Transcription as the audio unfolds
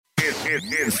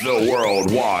It's the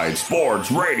Worldwide Sports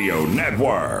Radio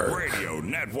Network.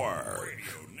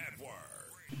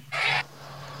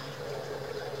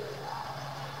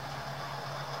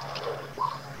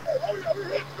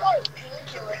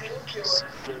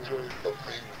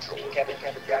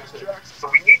 Kevin Jackson. So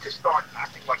we need to start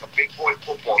acting like a big boy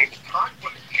football. It's time for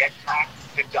the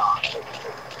jetpacks to die.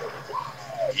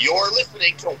 You're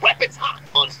listening to Weapons Hot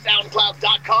on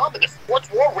SoundCloud.com and the Sports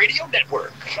War Radio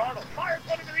Network. Darnold fires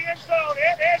one into the end zone.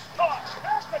 It is caught.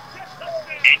 That's the touchdown.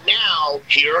 And now,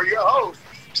 here are your hosts,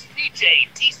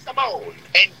 CJ DeSimone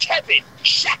and Kevin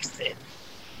Jackson.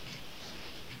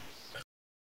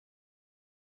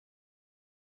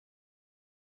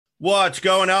 What's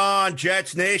going on,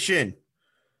 Jets Nation?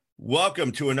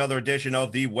 Welcome to another edition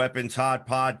of the Weapons Hot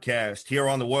podcast here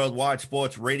on the Worldwide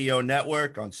Sports Radio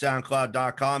Network on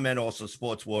SoundCloud.com and also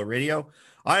Sports War Radio.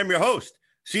 I am your host,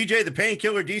 CJ the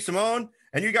Painkiller DeSimone,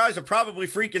 and you guys are probably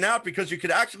freaking out because you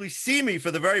could actually see me for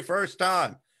the very first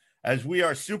time as we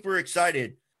are super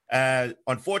excited.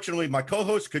 Unfortunately, my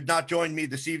co-host could not join me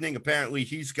this evening. Apparently,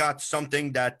 he's got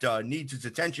something that needs his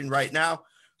attention right now.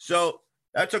 So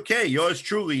that's okay. Yours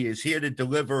truly is here to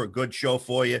deliver a good show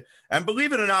for you. And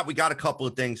believe it or not, we got a couple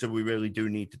of things that we really do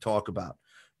need to talk about.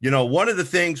 You know, one of the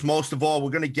things, most of all, we're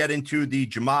going to get into the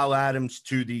Jamal Adams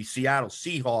to the Seattle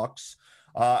Seahawks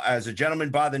as a gentleman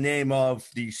by the name of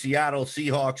the Seattle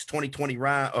Seahawks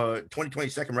 2020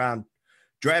 second round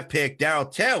draft pick, Darrell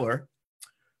Taylor,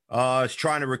 is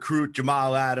trying to recruit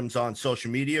Jamal Adams on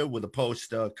social media with a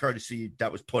post courtesy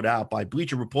that was put out by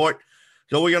Bleacher Report.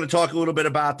 So we're going to talk a little bit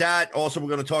about that. Also, we're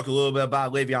going to talk a little bit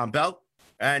about Le'Veon Bell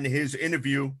and his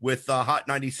interview with Hot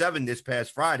 97 this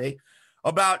past Friday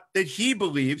about that he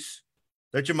believes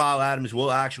that Jamal Adams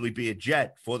will actually be a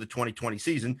Jet for the 2020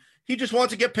 season. He just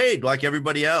wants to get paid like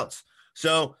everybody else.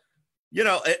 So, you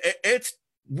know,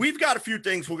 we've got a few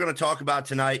things we're going to talk about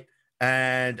tonight,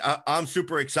 and I'm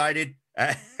super excited.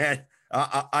 And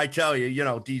I tell you, you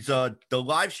know, the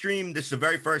live stream, this is the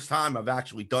very first time I've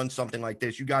actually done something like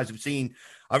this. You guys have seen,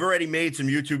 I've already made some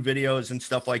YouTube videos and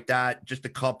stuff like that, just a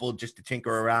couple, just to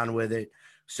tinker around with it.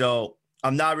 So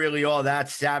I'm not really all that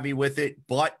savvy with it,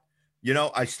 but, you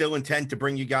know, I still intend to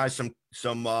bring you guys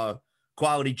some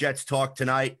quality Jets talk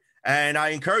tonight. And I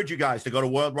encourage you guys to go to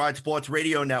Worldwide Sports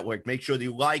Radio Network. Make sure that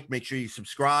you like, make sure you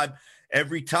subscribe.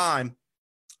 Every time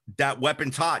that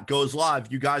Weapons Hot goes live,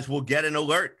 you guys will get an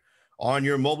alert on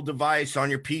your mobile device, on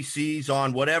your PCs,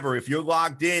 on whatever. If you're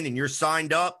logged in and you're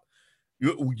signed up,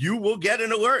 you will get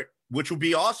an alert, which will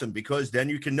be awesome because then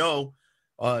you can know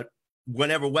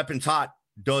whenever Weapons Hot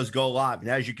does go live. And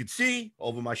as you can see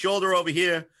over my shoulder over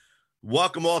here,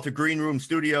 welcome all to Green Room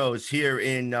Studios here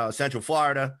in Central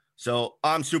Florida. So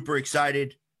I'm super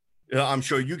excited. I'm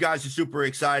sure you guys are super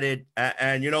excited.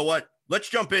 And you know what? Let's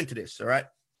jump into this, all right?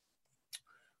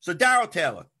 So Darrell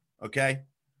Taylor, okay,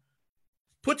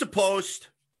 puts a post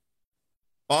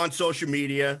on social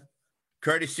media,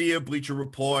 courtesy of Bleacher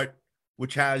Report,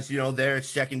 which has, you know, their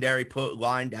secondary put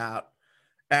lined out.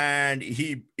 And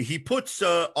he puts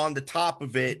on the top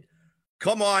of it,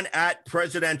 come on at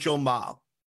Presidential Mob.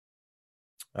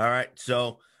 All right.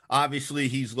 So obviously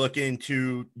he's looking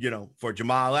to, you know, for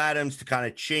Jamal Adams to kind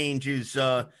of change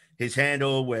his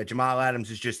handle where Jamal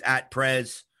Adams is just at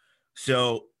Prez.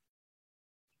 So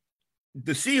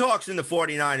the Seahawks and the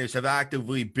 49ers have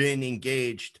actively been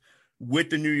engaged with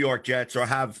the New York Jets or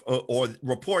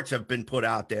reports have been put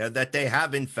out there that they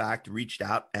have in fact reached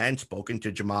out and spoken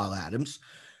to Jamal Adams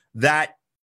they've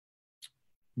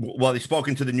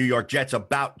spoken to the New York Jets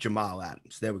about Jamal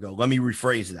Adams. There we go. Let me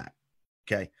rephrase that.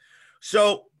 Okay.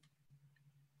 So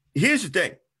here's the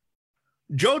thing.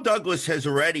 Joe Douglas has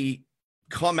already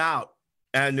come out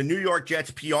and the New York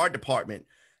Jets PR department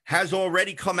has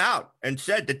already come out and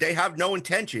said that they have no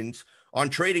intentions on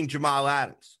trading Jamal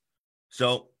Adams.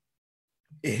 So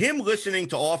him listening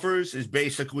to offers is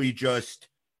basically just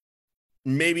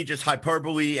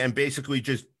hyperbole and basically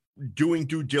just doing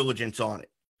due diligence on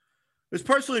it. It's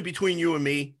personally between you and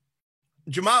me.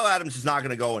 Jamal Adams is not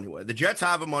going to go anywhere. The Jets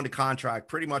have him under contract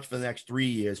pretty much for the next 3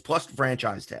 years, plus the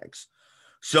franchise tags.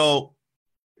 So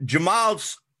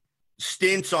Jamal's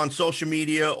stints on social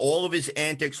media, all of his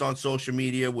antics on social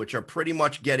media, which are pretty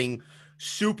much getting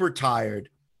super tired.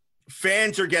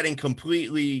 Fans are getting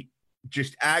completely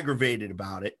just aggravated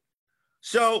about it.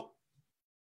 So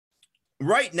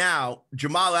right now,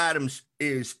 Jamal Adams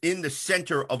is in the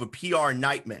center of a PR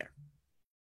nightmare,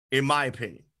 in my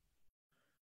opinion.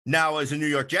 Now, as a New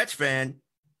York Jets fan,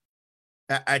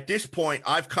 at this point,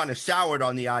 I've kind of soured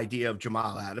on the idea of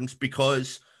Jamal Adams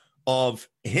because of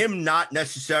him not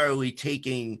necessarily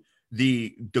taking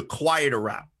the quieter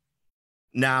route.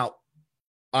 Now,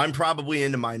 I'm probably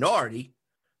in the minority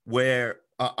where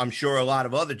I'm sure a lot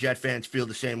of other Jet fans feel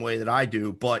the same way that I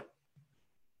do. But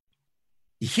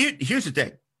here's the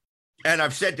thing, and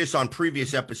I've said this on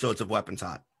previous episodes of Weapons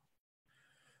Hot.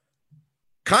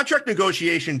 Contract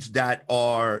negotiations that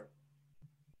are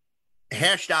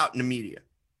hashed out in the media,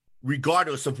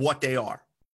 regardless of what they are,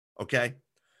 okay,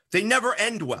 they never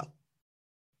end well,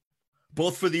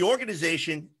 both for the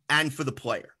organization and for the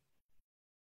player.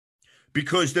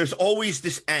 Because there's always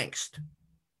this angst.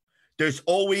 There's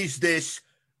always this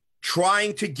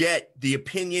trying to get the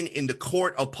opinion in the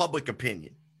court of public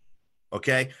opinion.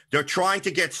 Okay? They're trying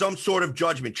to get some sort of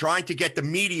judgment, trying to get the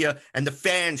media and the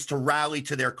fans to rally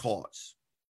to their cause.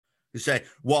 You say,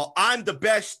 well, I'm the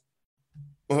best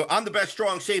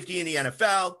strong safety in the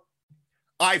NFL.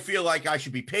 I feel like I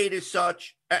should be paid as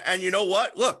such. And you know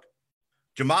what? Look,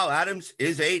 Jamal Adams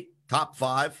is a top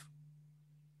 5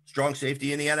 strong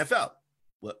safety in the NFL.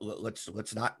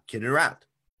 Let's not kid around.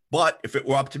 But if it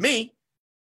were up to me,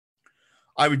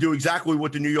 I would do exactly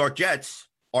what the New York Jets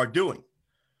are doing.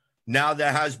 Now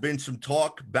there has been some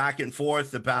talk back and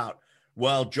forth about,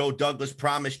 well, Joe Douglas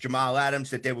promised Jamal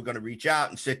Adams that they were going to reach out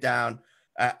and sit down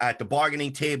at the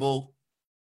bargaining table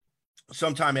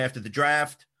sometime after the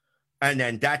draft. And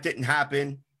then that didn't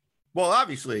happen. Well,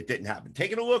 obviously it didn't happen.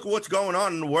 Taking a look at what's going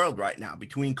on in the world right now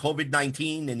between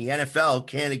COVID-19 and the NFL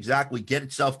can't exactly get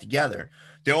itself together.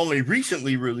 They only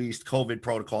recently released COVID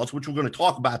protocols, which we're going to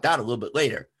talk about that a little bit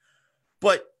later.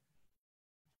 But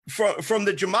from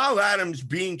the Jamal Adams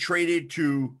being traded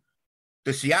to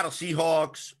the Seattle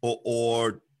Seahawks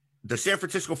or the San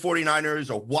Francisco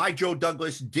 49ers, or why Joe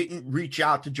Douglas didn't reach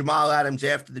out to Jamal Adams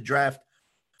after the draft,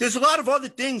 there's a lot of other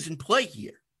things in play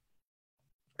here.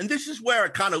 And this is where I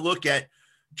kind of look at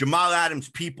Jamal Adams'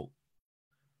 people,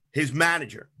 his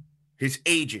manager, his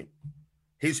agent,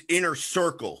 his inner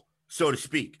circle, so to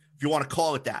speak, if you want to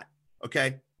call it that,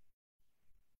 okay?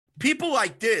 People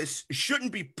like this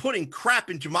shouldn't be putting crap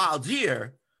in Jamal's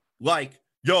ear like,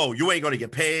 yo, you ain't going to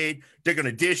get paid. They're going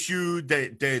to dish you. They're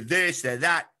this, they're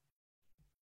that.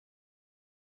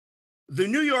 The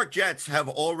New York Jets have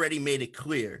already made it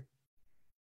clear,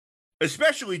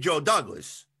 especially Joe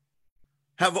Douglas,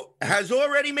 has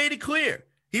already made it clear.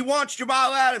 He wants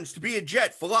Jamal Adams to be a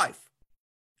Jet for life.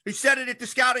 He said it at the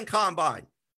scouting combine.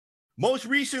 Most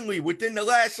recently, within the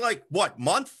last,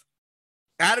 month?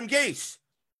 Adam Gase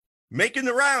making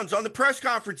the rounds on the press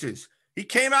conferences. He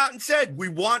came out and said, we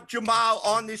want Jamal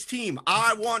on this team.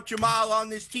 I want Jamal on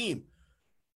this team.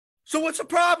 So what's the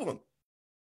problem?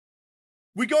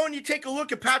 We go and you take a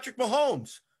look at Patrick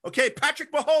Mahomes. Okay,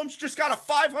 Patrick Mahomes just got a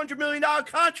 $500 million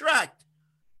contract.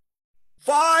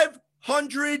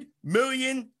 $500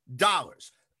 million.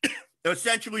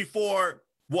 Essentially for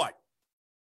what?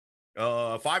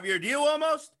 A 5-year deal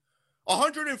almost?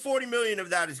 $140 million of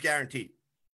that is guaranteed.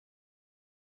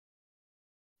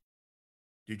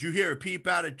 Did you hear a peep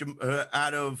out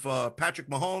of Patrick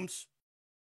Mahomes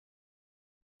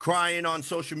crying on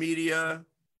social media,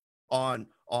 on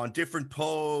different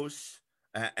posts,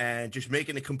 and just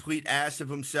making a complete ass of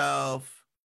himself?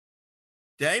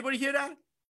 Did anybody hear that?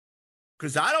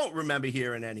 Because I don't remember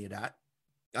hearing any of that.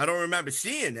 I don't remember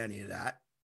seeing any of that.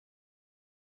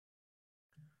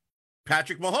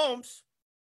 Patrick Mahomes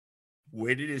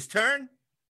waited his turn,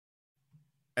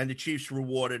 and the Chiefs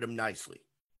rewarded him nicely.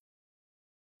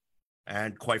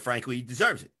 And quite frankly, he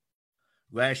deserves it.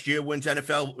 Last year wins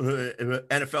NFL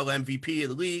MVP of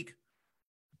the league.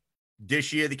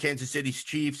 This year, the Kansas City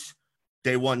Chiefs,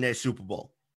 they won their Super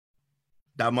Bowl.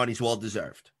 That money's well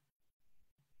deserved.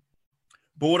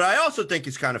 But what I also think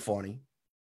is kind of funny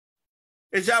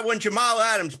is that when Jamal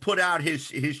Adams put out his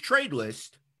trade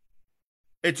list,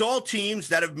 it's all teams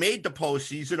that have made the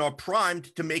postseason or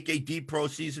primed to make a deep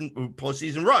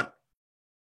postseason run.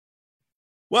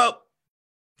 Well,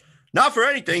 not for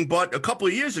anything, but a couple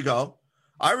of years ago,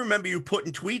 I remember you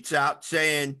putting tweets out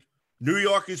saying, New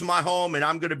York is my home and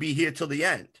I'm going to be here till the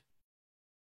end.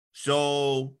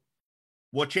 So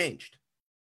what changed?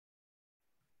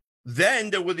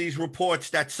 Then there were these reports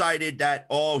that cited that,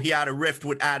 he had a rift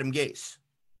with Adam Gase.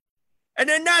 And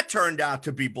then that turned out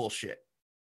to be bullshit.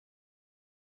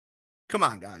 Come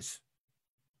on, guys.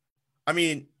 I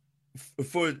mean,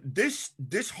 for this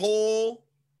whole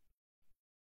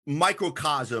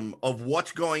microcosm of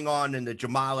what's going on in the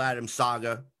Jamal Adams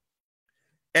saga,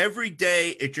 every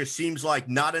day it just seems like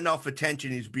not enough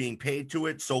attention is being paid to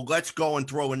it. So let's go and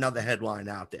throw another headline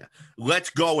out there. Let's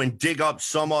go and dig up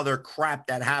some other crap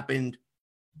that happened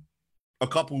a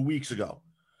couple of weeks ago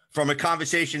from a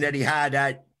conversation that he had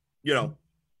at,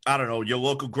 I don't know, your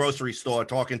local grocery store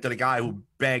talking to the guy who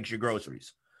bags your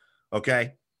groceries.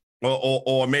 Okay.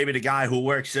 or maybe the guy who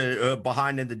works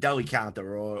behind in the deli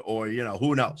counter, or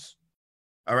who knows?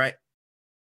 All right.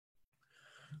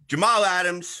 Jamal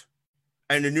Adams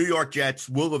and the New York Jets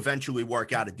will eventually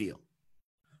work out a deal.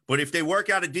 But if they work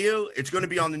out a deal, it's going to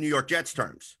be on the New York Jets'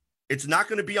 terms. It's not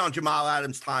going to be on Jamal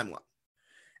Adams' timeline.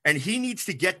 And he needs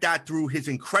to get that through his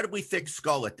incredibly thick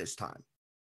skull at this time.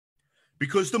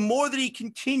 Because the more that he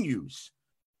continues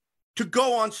to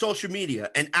go on social media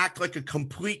and act like a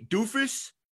complete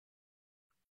doofus,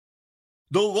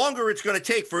 the longer it's going to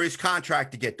take for his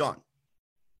contract to get done.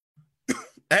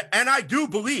 And I do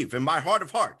believe in my heart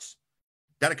of hearts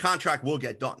that a contract will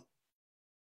get done.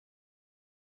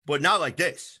 But not like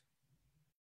this.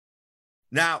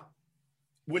 Now,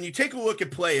 when you take a look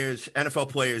at players, NFL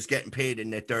players getting paid in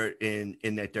their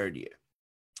third year,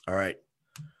 all right,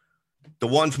 the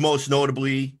ones most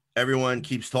notably everyone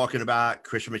keeps talking about,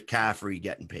 Christian McCaffrey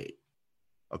getting paid.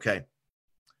 Okay.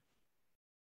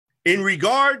 In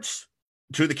regards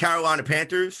to the Carolina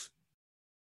Panthers,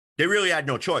 they really had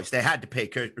no choice. They had to pay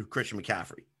Christian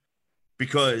McCaffrey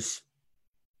because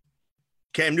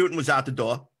Cam Newton was out the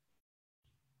door.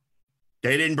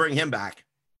 They didn't bring him back.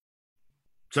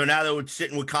 So now they were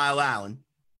sitting with Kyle Allen.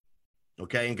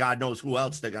 Okay, and God knows who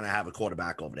else they're going to have a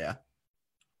quarterback over there.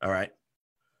 All right.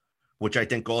 Which I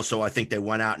think they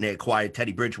went out and they acquired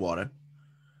Teddy Bridgewater.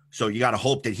 So you got to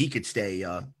hope that he could stay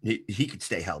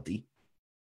healthy.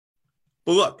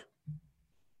 But look,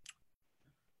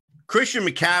 Christian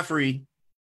McCaffrey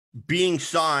being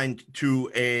signed to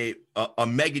a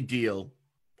mega deal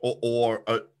or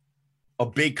a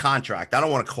big contract. I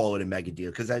don't want to call it a mega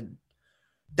deal because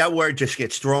that word just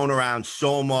gets thrown around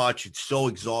so much. It's so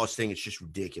exhausting. It's just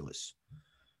ridiculous.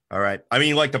 All right. I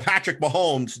mean, like the Patrick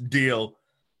Mahomes deal,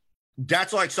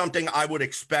 that's like something I would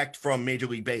expect from Major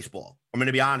League Baseball. I'm going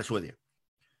to be honest with you.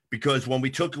 Because when we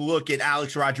took a look at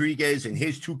Alex Rodriguez and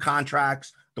his two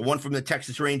contracts, the one from the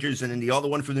Texas Rangers and then the other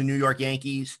one from the New York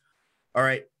Yankees, all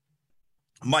right,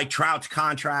 Mike Trout's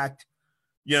contract,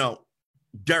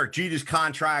 Derek Jeter's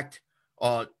contract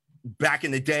back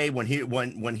in the day when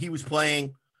he was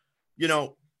playing,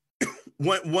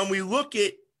 when we look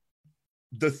at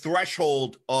the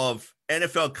threshold of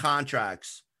NFL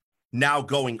contracts now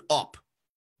going up,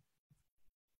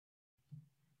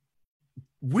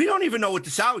 we don't even know what the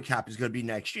salary cap is going to be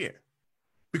next year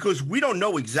because we don't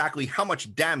know exactly how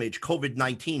much damage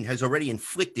COVID-19 has already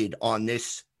inflicted on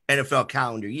this NFL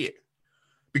calendar year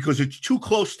because it's too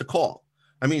close to call.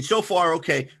 I mean, so far,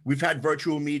 okay, we've had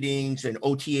virtual meetings and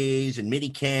OTAs and mini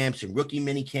camps and rookie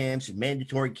mini camps and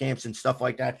mandatory camps and stuff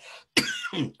like that.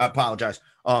 I apologize.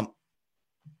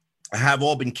 Have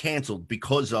all been canceled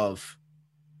because of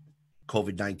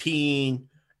COVID-19.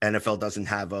 NFL doesn't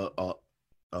have a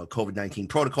COVID-19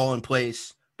 protocol in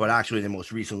place, but actually the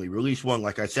most recently released one.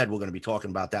 Like I said, we're going to be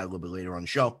talking about that a little bit later on the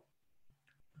show.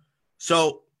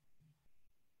 So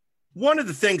one of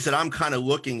the things that I'm kind of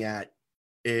looking at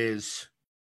is,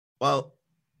 well,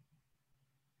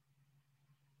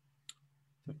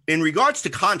 in regards to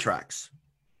contracts,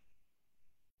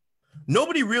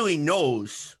 nobody really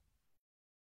knows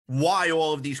why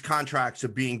all of these contracts are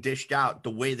being dished out the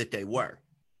way that they were.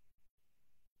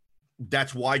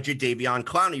 That's why Jadeveon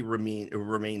Clowney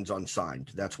remains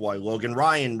unsigned. That's why Logan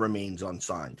Ryan remains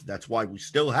unsigned. That's why we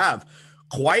still have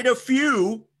quite a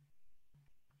few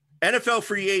NFL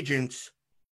free agents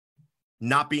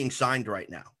not being signed right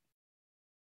now.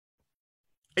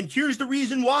 And here's the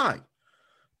reason why.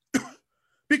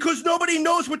 Because nobody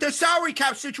knows what their salary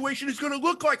cap situation is going to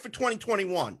look like for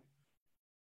 2021.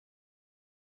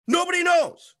 Nobody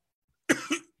knows.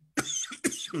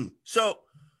 So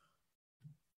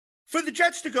for the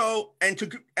Jets to go and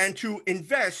to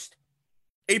invest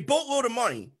a boatload of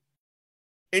money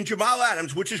in Jamal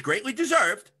Adams, which is greatly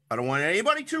deserved. I don't want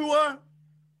anybody to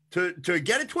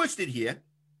get it twisted here.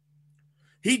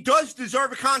 He does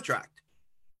deserve a contract.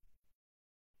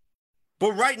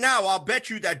 But right now, I'll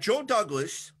bet you that Joe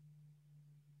Douglas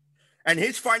and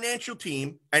his financial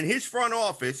team and his front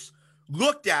office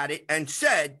looked at it and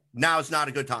said, now's not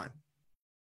a good time.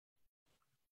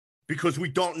 Because we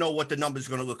don't know what the number's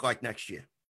going to look like next year.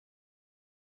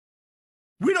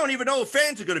 We don't even know if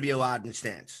fans are going to be allowed in the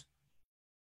stands.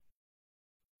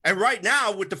 And right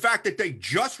now, with the fact that they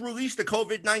just released the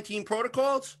COVID-19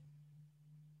 protocols,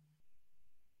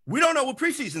 we don't know what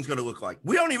preseason's going to look like.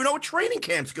 We don't even know what training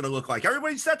camp's going to look like.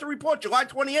 Everybody's set to report July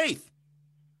 28th.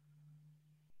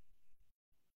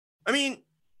 I mean,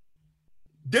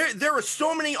 there are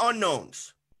so many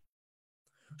unknowns.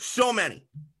 So many.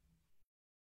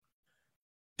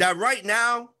 That right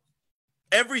now,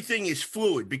 everything is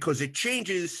fluid because it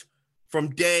changes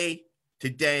from day to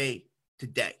day to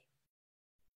day.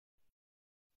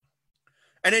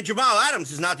 And then Jamal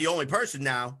Adams is not the only person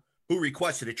now who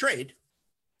requested a trade.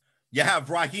 You have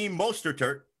Raheem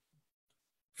Mostert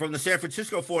from the San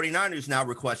Francisco 49ers now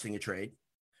requesting a trade.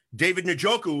 David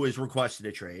Njoku is requested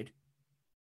a trade.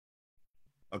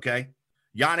 Okay.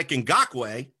 Yannick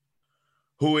Ngakoue,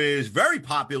 who is very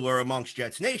popular amongst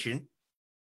Jets Nation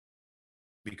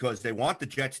because they want the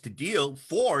Jets to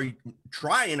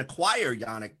try and acquire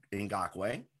Yannick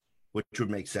Ngakoue, which would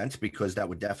make sense because that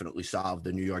would definitely solve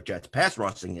the New York Jets pass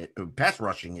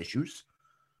rushing issues.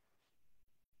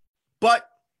 But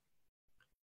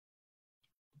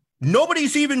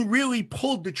nobody's even really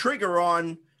pulled the trigger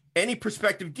on any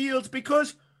prospective deals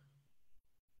because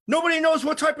nobody knows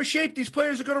what type of shape these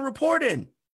players are going to report in.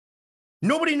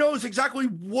 Nobody knows exactly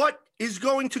what is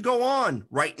going to go on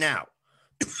right now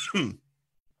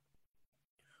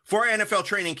for NFL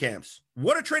training camps.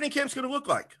 What are training camps going to look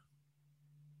like?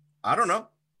 I don't know.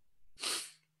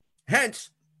 Hence,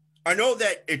 I know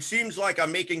that it seems like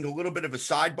I'm making a little bit of a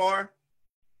sidebar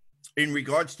in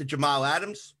regards to Jamal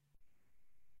Adams,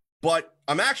 but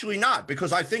I'm actually not,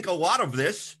 because I think a lot of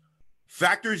this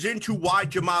factors into why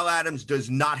Jamal Adams does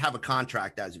not have a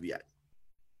contract as of yet.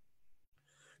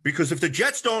 Because if the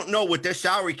Jets don't know what their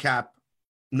salary cap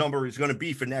number is going to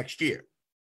be for next year,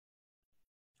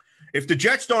 if the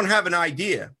Jets don't have an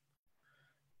idea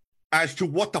as to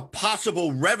what the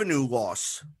possible revenue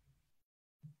loss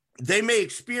they may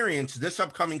experience this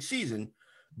upcoming season,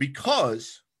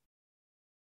 because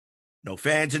no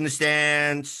fans in the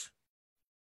stands,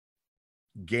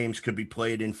 games could be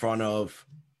played in front of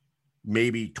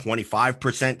maybe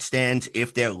 25% stands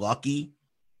if they're lucky.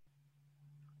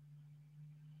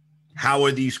 How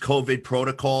are these COVID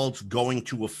protocols going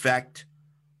to affect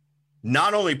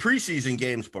not only preseason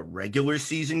games, but regular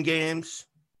season games?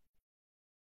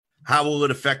 How will it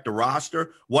affect the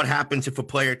roster? What happens if a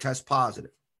player tests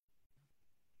positive?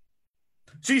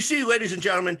 So you see, ladies and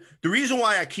gentlemen, the reason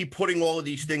why I keep putting all of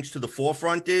these things to the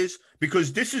forefront is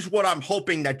because this is what I'm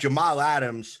hoping that Jamal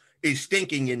Adams is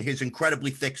thinking in his incredibly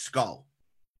thick skull,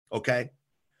 okay?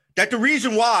 That the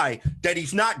reason why that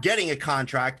he's not getting a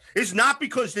contract is not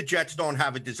because the Jets don't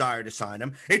have a desire to sign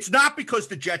him. It's not because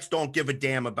the Jets don't give a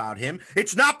damn about him.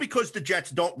 It's not because the Jets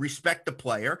don't respect the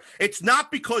player. It's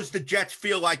not because the Jets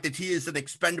feel like that he is an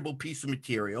expendable piece of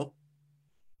material.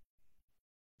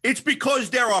 It's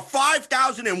because there are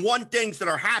 5,001 things that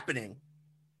are happening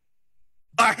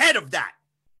ahead of that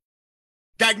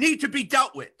need to be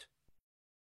dealt with.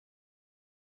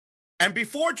 And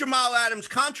before Jamal Adams'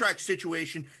 contract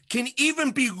situation can even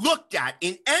be looked at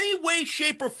in any way,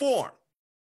 shape, or form,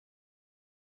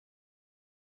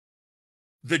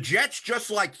 the Jets,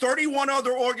 just like 31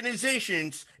 other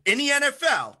organizations in the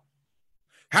NFL,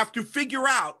 have to figure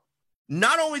out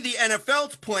not only the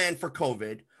NFL's plan for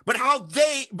COVID, but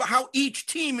how each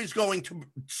team is going to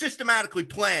systematically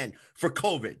plan for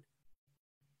COVID,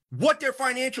 what their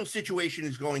financial situation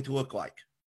is going to look like.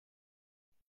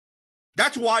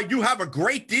 That's why you have a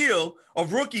great deal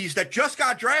of rookies that just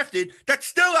got drafted that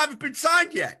still haven't been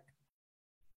signed yet.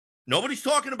 Nobody's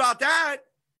talking about that.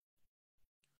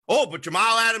 Oh, but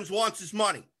Jamal Adams wants his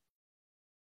money.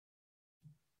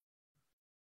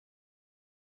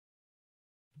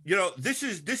 You know, this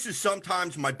is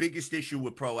sometimes my biggest issue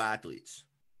with pro athletes.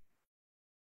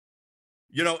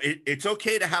 You know, it's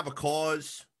okay to have a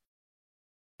cause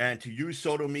and to use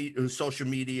social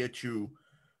media to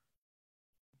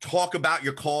talk about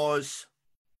your cause,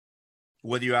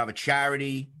 whether you have a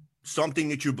charity, something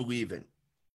that you believe in,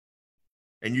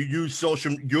 and you use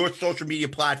your social media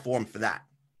platform for that.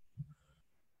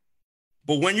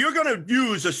 But when you're going to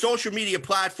use a social media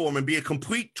platform and be a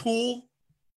complete tool,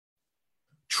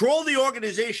 troll the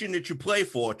organization that you play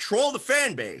for, troll the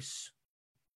fan base,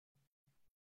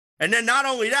 and then not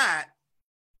only that,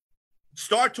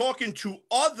 start talking to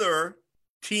other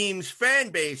teams' fan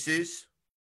bases,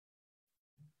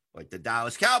 like the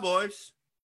Dallas Cowboys,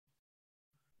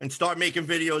 and start making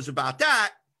videos about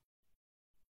that,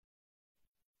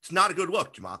 it's not a good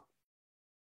look, Jamal.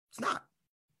 It's not.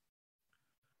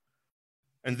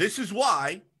 And this is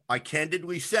why I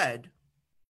candidly said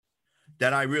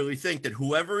that I really think that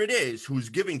whoever it is who's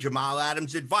giving Jamal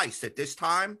Adams advice at this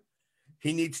time,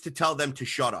 he needs to tell them to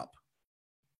shut up.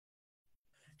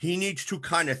 He needs to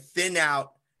kind of thin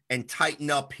out and tighten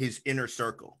up his inner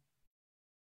circle.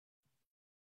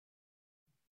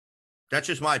 That's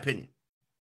just my opinion.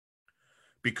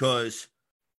 Because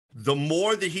the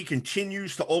more that he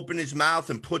continues to open his mouth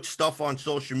and put stuff on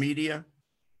social media,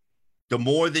 the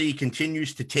more that he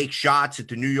continues to take shots at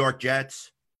the New York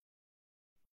Jets,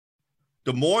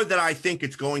 the more that I think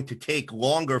it's going to take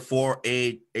longer for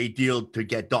a deal to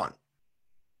get done.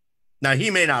 Now, he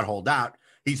may not hold out.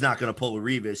 he's not going to pull a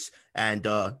Revis and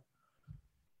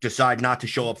decide not to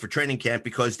show up for training camp,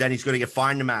 because then he's going to get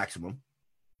fined the maximum.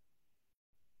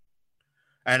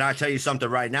 And I tell you something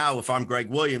right now, if I'm Greg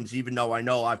Williams, even though I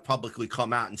know I've publicly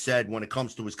come out and said when it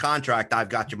comes to his contract, I've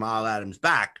got Jamal Adams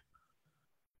back.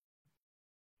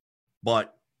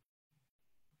 But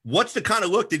what's the kind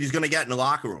of look that he's going to get in the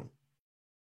locker room?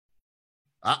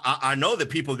 I know that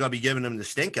people are going to be giving him the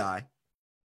stink eye.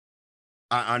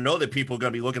 I know that people are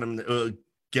going to be looking at him,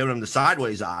 giving him the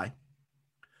sideways eye,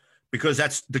 because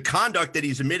that's the conduct that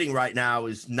he's admitting right now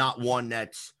is not one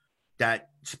that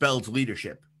spells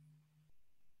leadership.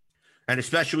 And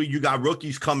especially you got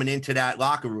rookies coming into that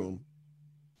locker room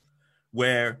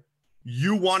where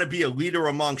you want to be a leader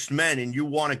amongst men and you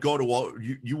want to go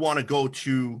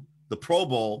to the Pro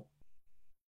Bowl.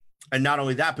 And not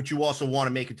only that, but you also want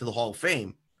to make it to the Hall of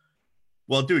Fame.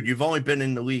 Well, dude, you've only been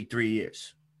in the league 3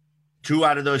 years. 2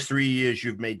 out of those 3 years,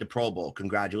 you've made the Pro Bowl.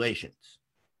 Congratulations.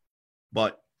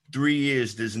 But 3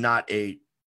 years does not a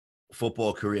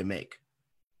football career make.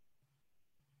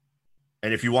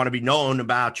 And if you want to be known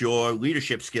about your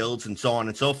leadership skills and so on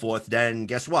and so forth, then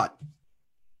guess what?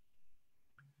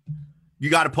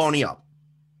 You got to pony up,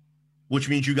 which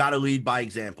means you got to lead by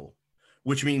example,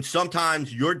 which means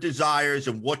sometimes your desires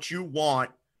and what you want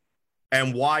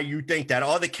and why you think that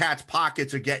other cats'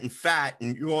 pockets are getting fat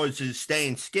and yours is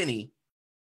staying skinny,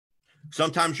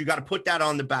 sometimes you got to put that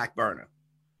on the back burner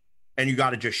and you got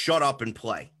to just shut up and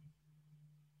play.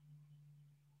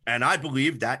 And I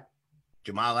believe that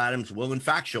Jamal Adams will, in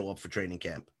fact, show up for training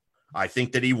camp. I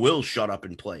think that he will shut up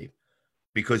and play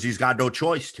because he's got no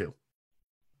choice to.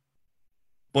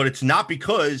 But it's not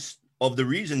because of the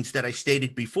reasons that I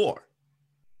stated before.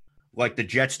 Like the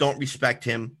Jets don't respect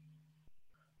him.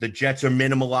 The Jets are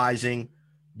minimalizing,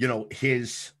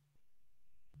 his,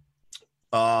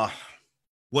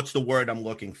 what's the word I'm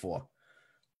looking for?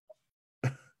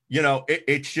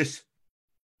 It's just,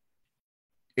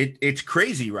 it's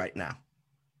crazy right now.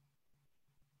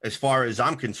 As far as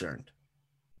I'm concerned,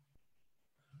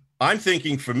 I'm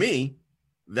thinking for me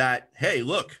that, hey,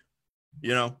 look,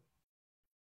 the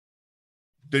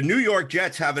New York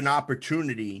Jets have an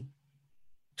opportunity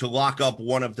to lock up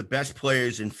one of the best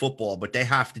players in football, but they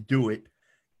have to do it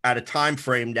at a time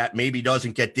frame that maybe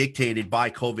doesn't get dictated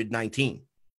by COVID-19.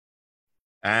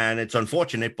 And it's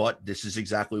unfortunate, but this is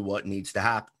exactly what needs to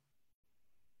happen.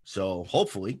 So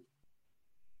hopefully,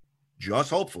 just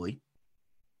hopefully,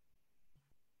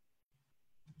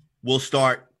 we'll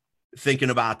start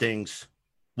thinking about things.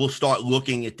 We'll start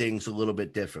looking at things a little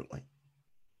bit differently.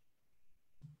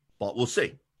 But we'll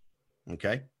see.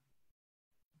 Okay?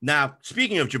 Now,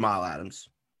 speaking of Jamal Adams,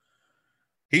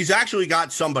 he's actually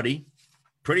got somebody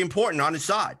pretty important on his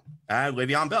side,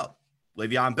 Le'Veon Bell.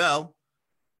 Le'Veon Bell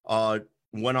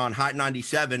went on Hot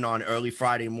 97 on early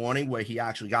Friday morning, where he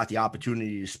actually got the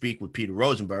opportunity to speak with Peter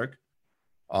Rosenberg,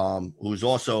 who's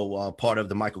also part of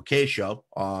the Michael Kay show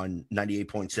on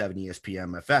 98.7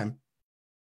 ESPN FM.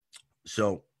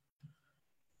 So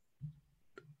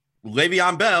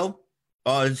Le'Veon Bell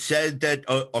said that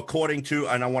according to,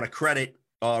 and I want to credit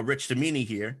Rich Cimini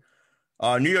here,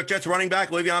 New York Jets running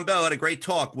back Le'Veon Bell had a great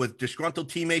talk with disgruntled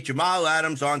teammate Jamal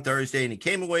Adams on Thursday, and he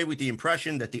came away with the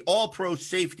impression that the all-pro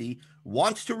safety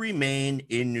wants to remain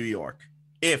in New York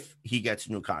if he gets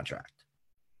a new contract.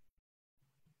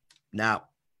 Now,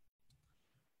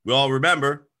 we all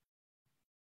remember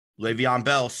Le'Veon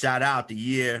Bell sat out the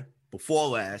year before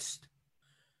last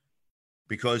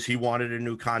because he wanted a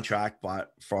new contract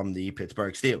from the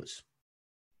Pittsburgh Steelers.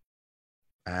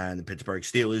 And the Pittsburgh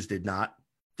Steelers did not.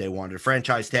 They wanted to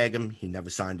franchise tag him. He never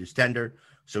signed his tender.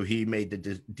 So he made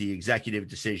the executive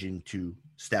decision to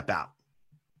step out,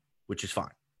 which is fine.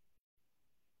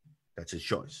 That's his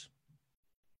choice.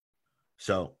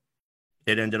 So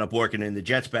it ended up working in the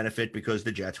Jets' benefit because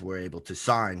the Jets were able to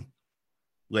sign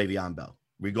Le'Veon Bell,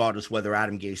 regardless whether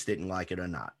Adam Gase didn't like it or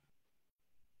not.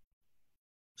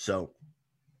 So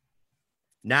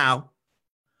now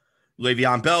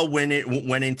Le'Veon Bell went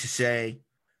in to say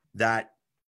that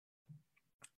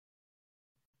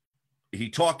he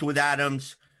talked with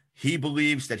Adams. He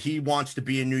believes that he wants to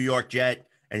be a New York Jet,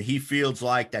 and he feels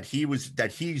like that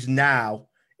he's now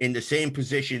in the same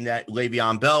position that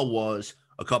Le'Veon Bell was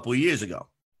a couple of years ago,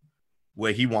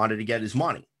 where he wanted to get his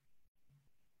money.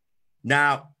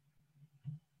 Now,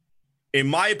 in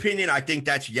my opinion, I think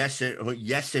that's yes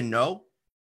and no.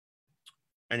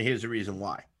 And here's the reason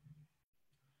why.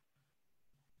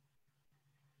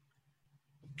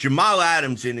 Jamal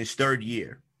Adams in his third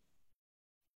year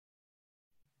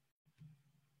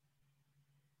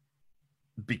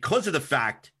because of the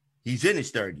fact he's in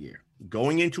his third year,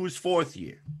 going into his fourth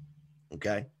year,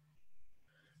 okay?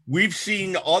 we've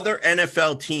seen other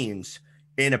NFL teams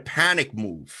in a panic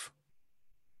move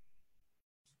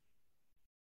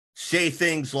say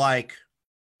things like,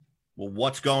 well,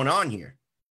 what's going on here?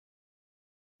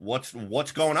 What's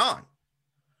going on?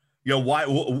 You know,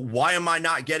 why am I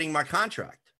not getting my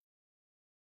contract?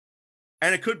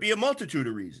 And it could be a multitude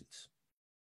of reasons.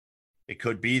 It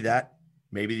could be that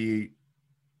maybe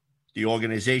the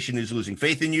organization is losing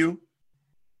faith in you.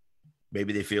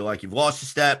 Maybe they feel like you've lost a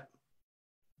step.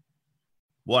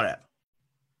 Whatever.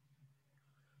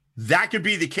 That could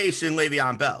be the case in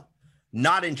Le'Veon Bell,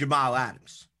 not in Jamal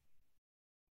Adams.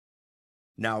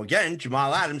 Now, again,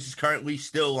 Jamal Adams is currently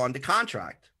still under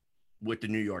contract with the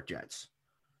New York Jets.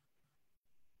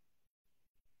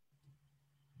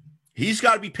 He's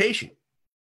got to be patient.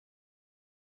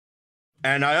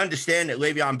 And I understand that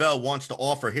Le'Veon Bell wants to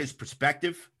offer his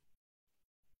perspective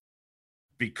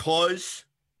because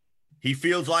he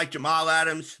feels like Jamal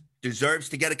Adams deserves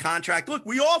to get a contract. Look,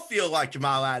 we all feel like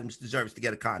Jamal Adams deserves to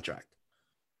get a contract.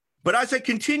 But as I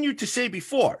continued to say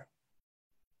before,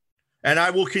 and I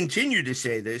will continue to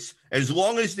say this, as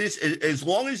long as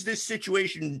this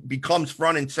situation becomes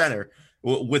front and center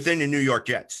within the New York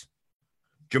Jets,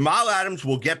 Jamal Adams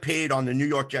will get paid on the New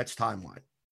York Jets timeline,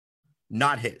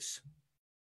 not his.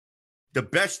 The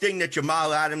best thing that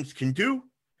Jamal Adams can do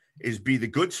is be the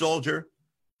good soldier,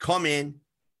 come in,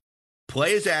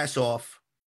 play his ass off,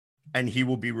 and he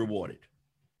will be rewarded.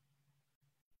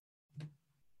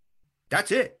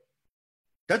 That's it.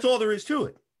 That's all there is to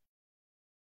it.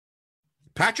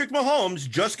 Patrick Mahomes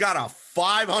just got a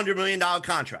 $500 million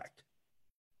contract.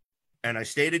 And I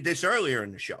stated this earlier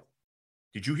in the show.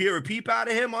 Did you hear a peep out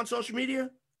of him on social media?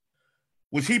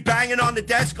 Was he banging on the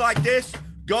desk like this,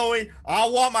 going, I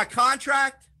want my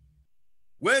contract?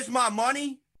 Where's my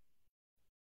money?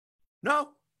 No.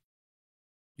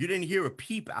 You didn't hear a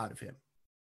peep out of him.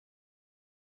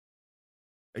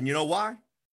 And you know why?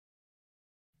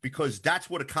 Because that's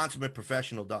what a consummate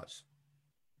professional does.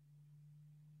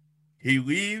 He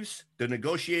leaves the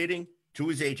negotiating to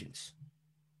his agents.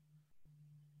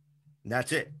 And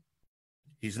that's it.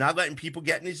 He's not letting people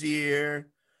get in his ear.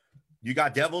 You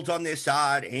got devils on this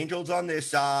side, angels on this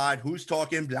side. Who's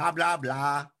talking? Blah, blah,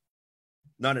 blah.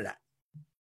 None of that.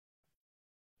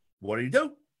 What did he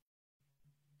do?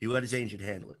 He let his agent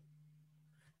handle it.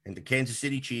 And the Kansas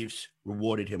City Chiefs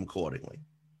rewarded him accordingly.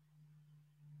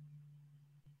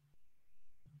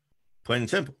 Plain and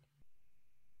simple.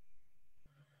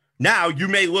 Now, you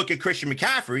may look at Christian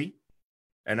McCaffrey,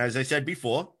 and as I said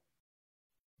before,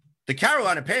 the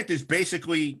Carolina Panthers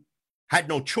basically had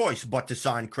no choice but to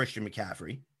sign Christian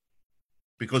McCaffrey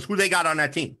because who they got on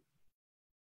that team?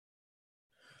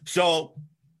 So,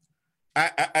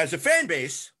 as a fan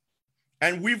base,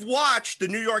 and we've watched the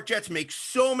New York Jets make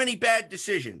so many bad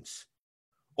decisions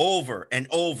over and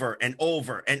over and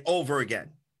over and over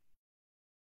again.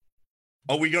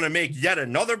 Are we going to make yet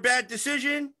another bad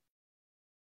decision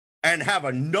and have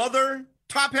another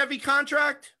top-heavy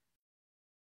contract?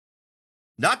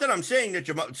 Not that I'm saying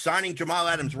that signing Jamal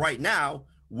Adams right now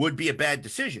would be a bad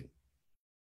decision.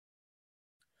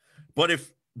 But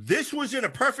if this was in a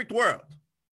perfect world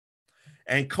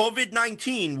and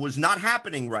COVID-19 was not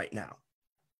happening right now,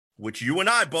 which you and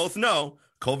I both know,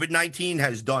 COVID-19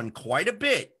 has done quite a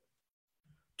bit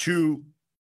to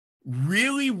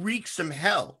really wreak some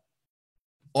hell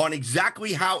on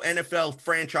exactly how NFL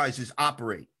franchises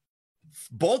operate,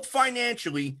 both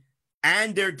financially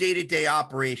and their day-to-day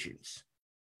operations.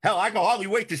 Hell, I can hardly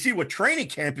wait to see what training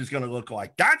camp is going to look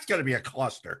like. That's going to be a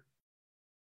cluster.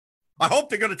 I hope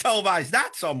they're going to televise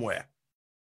that somewhere.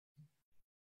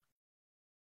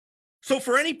 So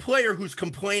for any player who's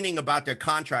complaining about their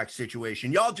contract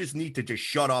situation, y'all just need to just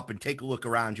shut up and take a look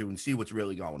around you and see what's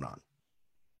really going on.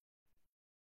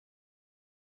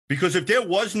 Because if there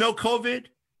was no COVID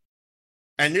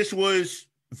and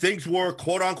things were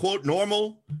quote unquote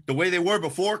normal, the way they were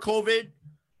before COVID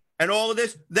and all of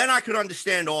this, then I could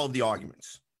understand all of the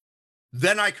arguments.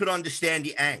 Then I could understand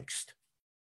the angst.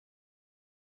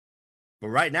 But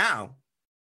right now,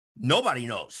 nobody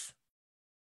knows.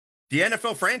 The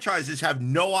NFL franchises have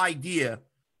no idea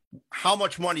how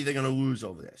much money they're going to lose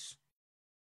over this.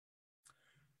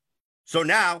 So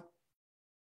now,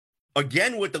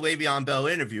 again with the Le'Veon Bell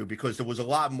interview, because there was a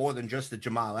lot more than just the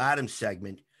Jamal Adams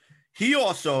segment, he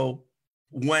also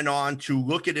went on to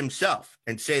look at himself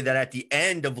and say that at the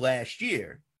end of last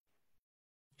year,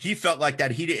 he felt like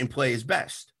that he didn't play his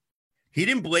best. He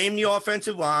didn't blame the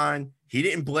offensive line. He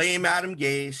didn't blame Adam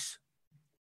Gase.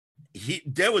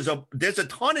 There's a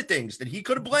ton of things that he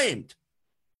could have blamed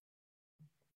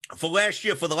for last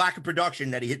year for the lack of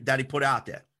production that he put out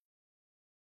there.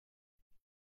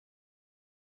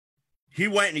 He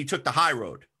went and he took the high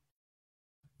road.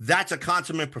 That's a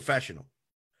consummate professional.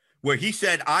 Where he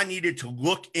said, I needed to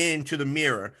look into the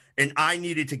mirror and I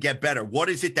needed to get better. What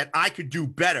is it that I could do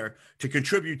better to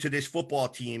contribute to this football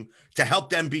team to help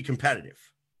them be competitive?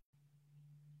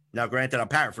 Now, granted, I'm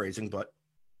paraphrasing, but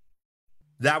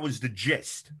that was the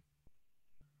gist.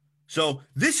 So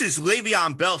this is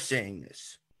Le'Veon Bell saying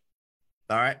this.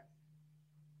 All right.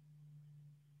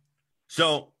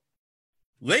 So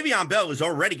Le'Veon Bell has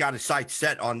already got his sights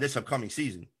set on this upcoming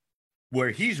season,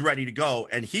 where he's ready to go,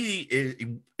 and he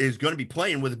is going to be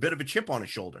playing with a bit of a chip on his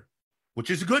shoulder, which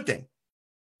is a good thing,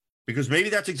 because maybe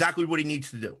that's exactly what he needs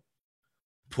to do.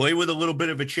 Play with a little bit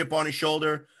of a chip on his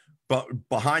shoulder, but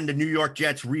behind the New York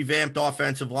Jets' revamped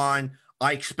offensive line,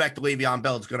 I expect Le'Veon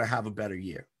Bell is going to have a better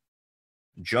year.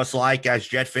 Just like as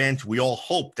Jet fans, we all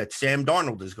hope that Sam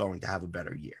Darnold is going to have a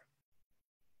better year.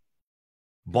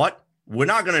 But we're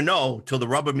not going to know till the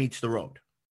rubber meets the road.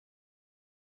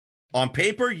 On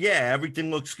paper, yeah,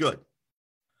 everything looks good.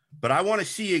 But I want to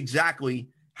see exactly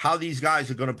how these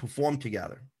guys are going to perform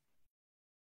together.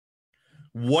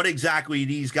 What exactly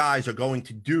these guys are going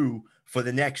to do for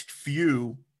the next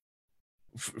few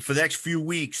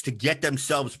weeks to get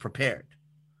themselves prepared.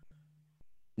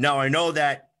 Now, I know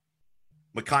that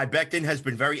Mekhi Becton has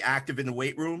been very active in the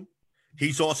weight room.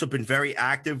 He's also been very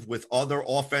active with other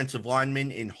offensive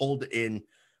linemen in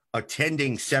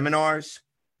attending seminars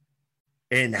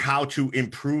and how to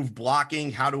improve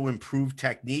blocking, how to improve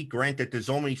technique. Granted, there's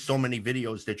only so many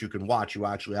videos that you can watch. You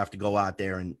actually have to go out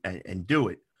there and do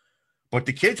it. But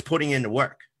the kid's putting in the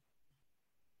work.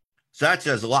 So that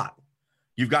says a lot.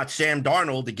 You've got Sam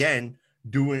Darnold, again,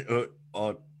 doing,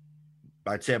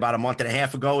 I'd say about a month and a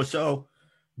half ago or so,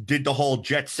 did the whole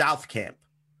Jet South camp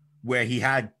where he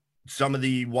had some of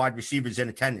the wide receivers in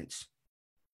attendance.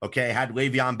 Okay, had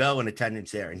Le'Veon Bell in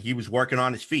attendance there, and he was working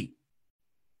on his feet.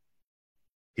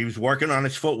 He was working on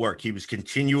his footwork. He was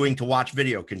continuing to watch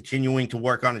video, continuing to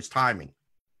work on his timing.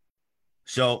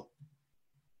 So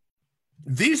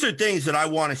these are things that I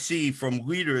want to see from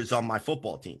leaders on my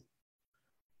football team,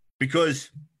 because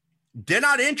they're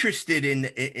not interested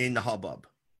in the hubbub.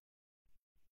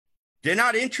 They're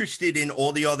not interested in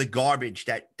all the other garbage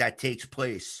that takes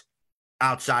place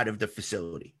outside of the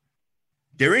facility.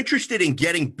 They're interested in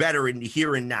getting better in the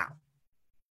here and now.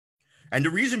 And the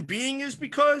reason being is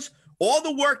because all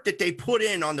the work that they put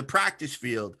in on the practice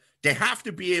field, they have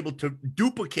to be able to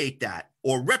duplicate that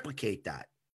or replicate that.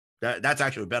 That's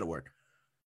actually a better word.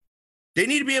 They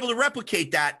need to be able to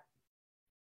replicate that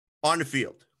on the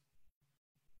field.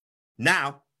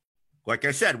 Now, like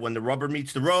I said, when the rubber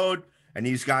meets the road and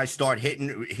these guys start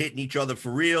hitting each other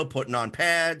for real, putting on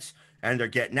pads, and they're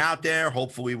getting out there,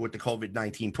 hopefully with the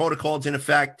COVID-19 protocols in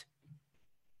effect,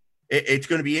 it's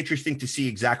going to be interesting to see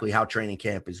exactly how training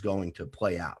camp is going to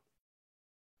play out.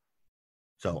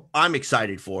 So I'm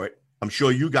excited for it. I'm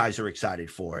sure you guys are excited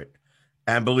for it.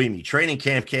 And believe me, training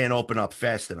camp can't open up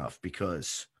fast enough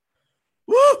because,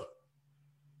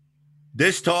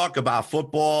 this talk about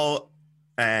football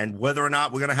and whether or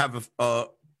not we're going to have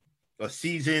a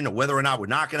season or whether or not we're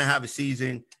not going to have a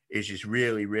season is just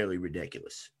really, really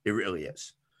ridiculous. It really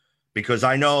is. Because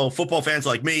I know football fans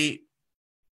like me,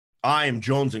 I am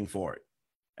jonesing for it.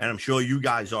 And I'm sure you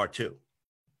guys are too.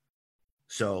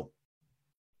 So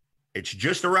it's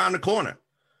just around the corner.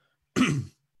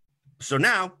 So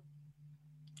now,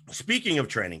 speaking of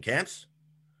training camps,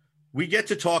 we get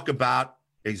to talk about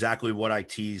exactly what I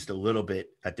teased a little bit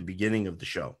at the beginning of the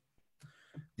show.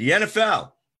 The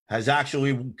NFL has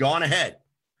actually gone ahead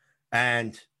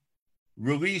and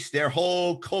released their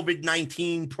whole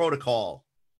COVID-19 protocol.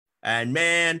 And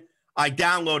man, I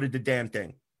downloaded the damn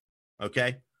thing.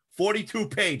 Okay. 42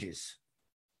 pages.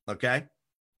 Okay.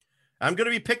 I'm going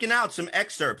to be picking out some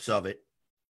excerpts of it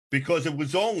because it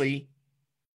was only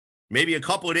maybe a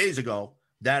couple of days ago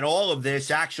that all of this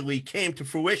actually came to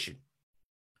fruition.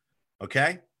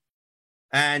 Okay.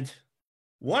 And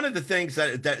one of the things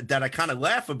that I kind of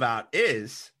laugh about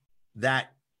is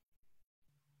that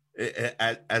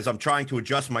as I'm trying to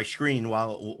adjust my screen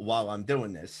while I'm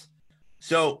doing this.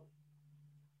 So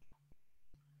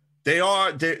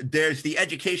there's the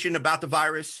education about the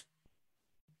virus,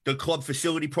 the club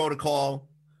facility protocol.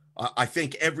 I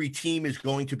think every team is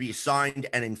going to be assigned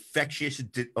an infectious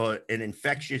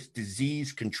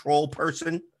disease control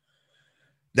person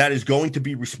that is going to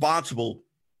be responsible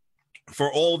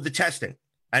for all of the testing.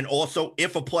 And also,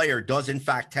 if a player does in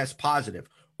fact test positive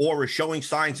or is showing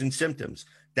signs and symptoms,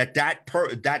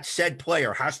 that said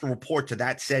player has to report to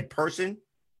that said person,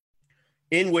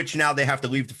 in which now they have to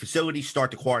leave the facility,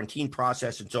 start the quarantine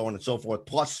process, and so on and so forth,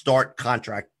 plus start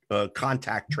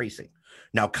contact tracing.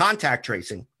 Now, contact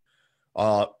tracing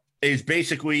is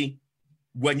basically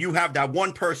when you have that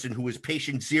one person who is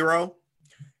patient zero,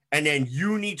 and then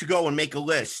you need to go and make a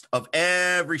list of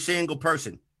every single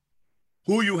person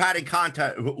who you had in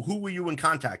contact, who were you in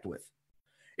contact with.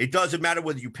 It doesn't matter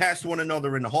whether you passed one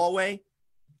another in the hallway.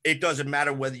 It doesn't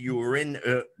matter whether you were in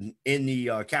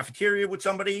the cafeteria with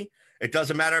somebody. It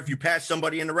doesn't matter if you passed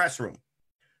somebody in the restroom.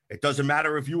 It doesn't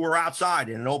matter if you were outside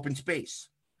in an open space,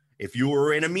 if you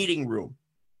were in a meeting room,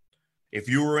 if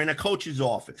you were in a coach's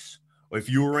office, or if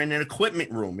you were in an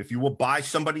equipment room, if you were by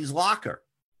somebody's locker.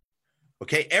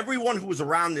 Okay, everyone who was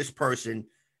around this person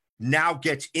now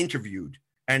gets interviewed,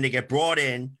 and they get brought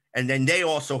in, and then they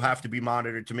also have to be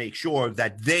monitored to make sure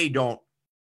that they don't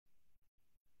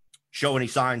show any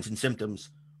signs and symptoms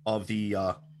of the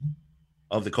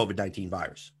COVID-19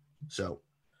 virus. So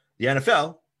the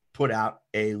NFL put out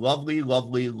a lovely,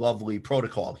 lovely, lovely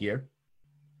protocol here,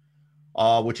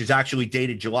 which is actually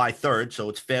dated July 3rd, so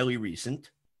it's fairly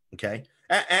recent, okay?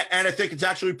 And I think it's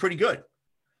actually pretty good.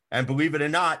 And believe it or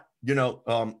not,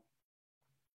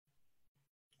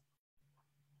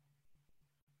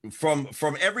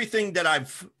 from everything that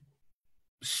I've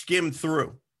skimmed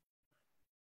through,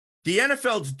 the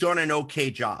NFL's done an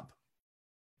okay job.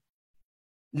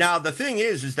 Now, the thing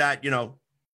is that,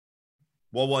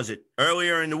 what was it?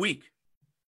 Earlier in the week,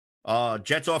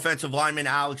 Jets offensive lineman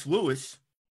Alex Lewis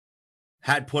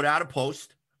had put out a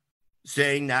post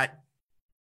saying that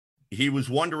he was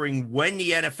wondering when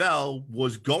the NFL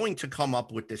was going to come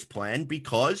up with this plan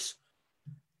because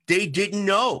they didn't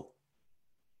know.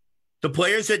 The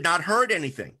players had not heard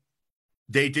anything.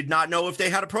 They did not know if they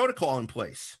had a protocol in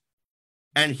place.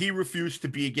 And he refused to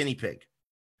be a guinea pig.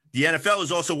 The NFL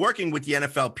is also working with the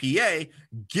NFLPA,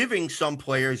 giving some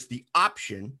players the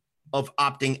option of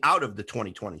opting out of the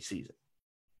 2020 season.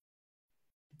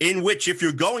 In which, if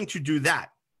you're going to do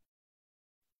that,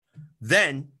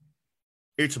 then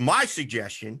it's my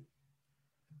suggestion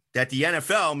that the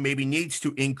NFL maybe needs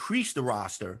to increase the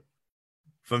roster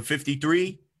from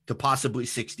 53 to possibly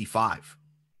 65.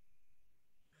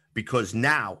 Because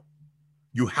now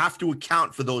you have to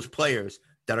account for those players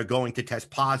that are going to test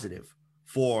positive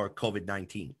for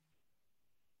COVID-19.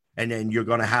 And then you're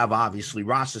going to have, obviously,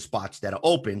 roster spots that are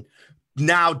open.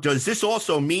 Now, does this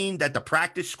also mean that the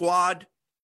practice squad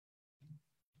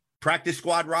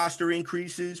roster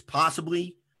increases?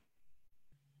 Possibly.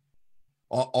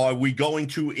 Are we going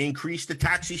to increase the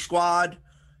taxi squad?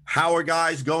 How are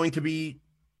guys going to be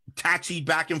taxied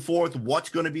back and forth? What's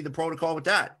going to be the protocol with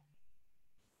that?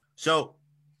 So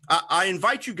I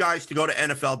invite you guys to go to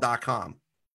NFL.com.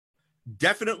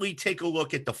 Definitely take a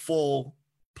look at the full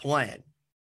plan.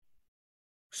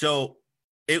 So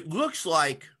it looks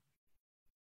like,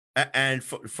 and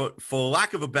for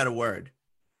lack of a better word,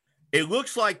 it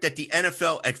looks like that the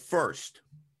NFL at first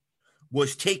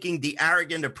was taking the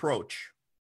arrogant approach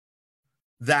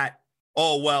that,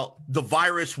 oh, well, the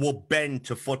virus will bend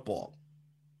to football.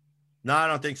 No, I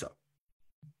don't think so.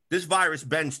 This virus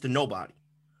bends to nobody.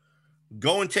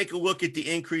 Go and take a look at the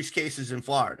increased cases in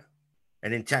Florida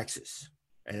and in Texas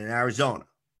and in Arizona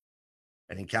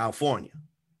and in California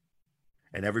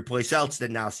and every place else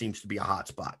that now seems to be a hot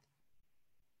spot.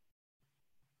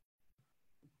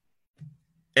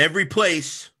 Every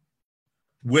place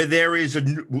where there is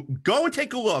go and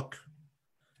take a look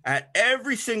at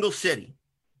every single city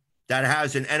that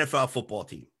has an NFL football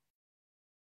team.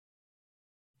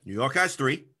 New York has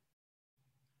 3.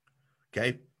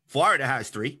 Okay. Florida has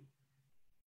 3.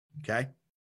 Okay.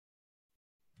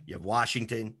 You have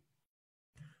Washington.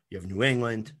 You have New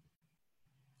England,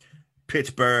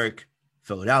 Pittsburgh,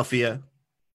 Philadelphia,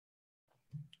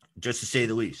 just to say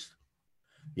the least.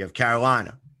 You have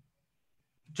Carolina,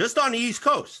 just on the East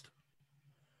Coast.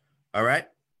 All right.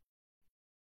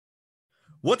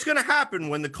 What's going to happen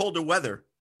when the colder weather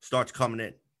starts coming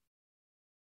in?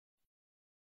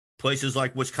 Places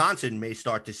like Wisconsin may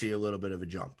start to see a little bit of a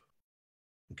jump.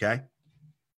 Okay.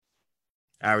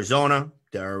 Arizona,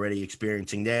 they're already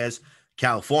experiencing theirs.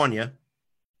 California,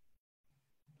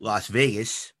 Las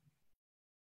Vegas.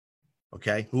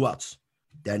 Okay. Who else?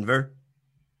 Denver.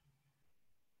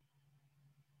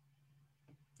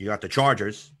 You got the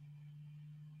Chargers.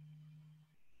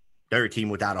 They're a team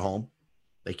without a home.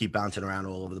 They keep bouncing around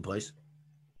all over the place.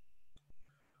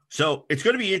 So it's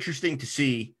going to be interesting to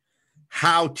see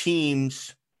how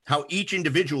each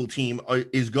individual team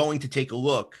is going to take a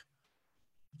look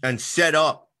and set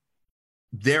up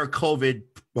their COVID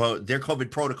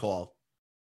protocol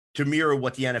to mirror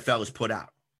what the NFL has put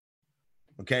out.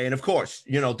 Okay. And of course,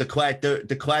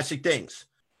 the classic things.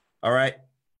 All right.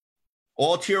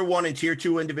 All Tier 1 and Tier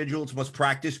 2 individuals must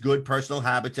practice good personal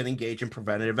habits and engage in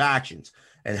preventative actions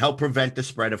and help prevent the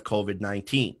spread of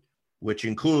COVID-19, which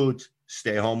includes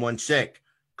stay home when sick,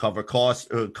 cover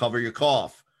your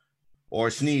cough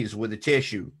or sneeze with a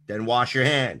tissue, then wash your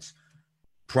hands,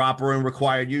 proper and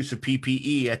required use of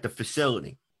PPE at the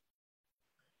facility.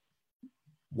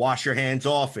 Wash your hands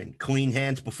often, clean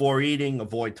hands before eating,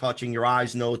 avoid touching your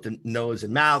eyes, nose, and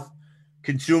mouth.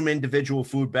 Consume individual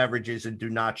food beverages and do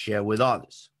not share with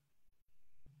others.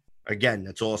 Again,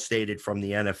 that's all stated from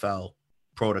the NFL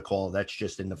protocol. That's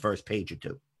just in the first page or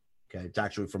two. Okay, it's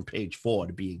actually from page 4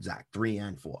 to be exact, 3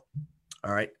 and 4.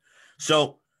 All right.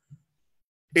 So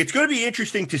it's going to be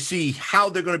interesting to see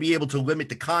how they're going to be able to limit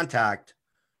the contact.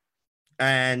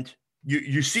 And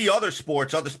you see other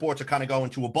sports are kind of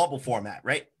going to a bubble format,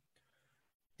 right?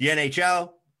 The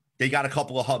NHL, they got a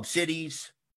couple of hub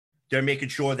cities. They're making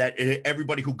sure that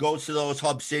everybody who goes to those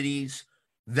hub cities,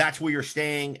 that's where you're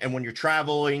staying. And when you're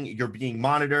traveling, you're being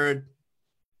monitored.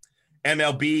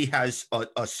 MLB has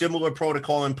a similar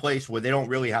protocol in place where they don't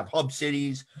really have hub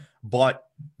cities, but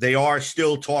they are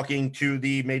still talking to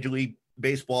the Major League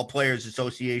Baseball Players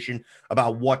Association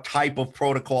about what type of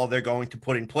protocol they're going to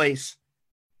put in place.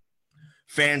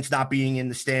 Fans not being in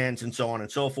the stands and so on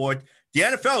and so forth. The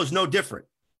NFL is no different.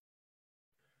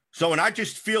 So, and I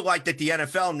just feel like that the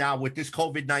NFL now with this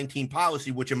COVID-19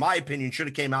 policy, which in my opinion should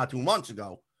have came out 2 months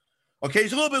ago, okay,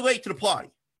 is a little bit late to the party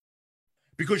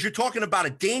because you're talking about a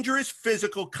dangerous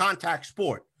physical contact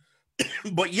sport.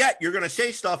 But yet you're going to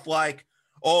say stuff like,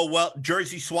 oh, well,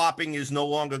 jersey swapping is no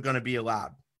longer going to be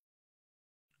allowed.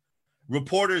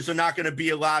 Reporters are not going to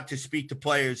be allowed to speak to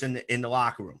players in the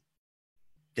locker room.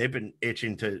 They've been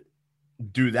itching to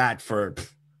do that for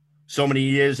so many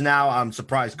years now. I'm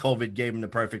surprised COVID gave them the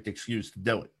perfect excuse to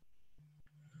do it.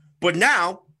 But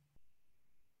now,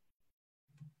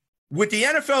 with the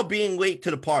NFL being late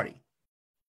to the party,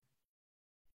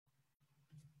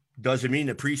 does it mean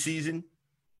the preseason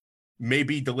may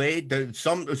be delayed?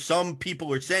 Some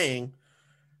people are saying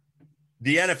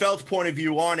the NFL's point of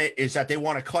view on it is that they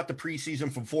want to cut the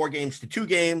preseason from 4 games to 2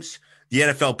 games. The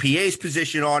NFLPA's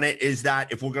position on it is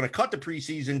that if we're going to cut the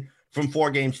preseason from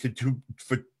 4 games to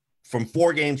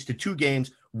 2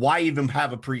 games, why even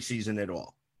have a preseason at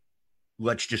all?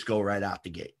 Let's just go right out the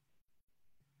gate.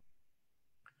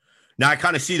 Now, I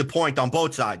kind of see the point on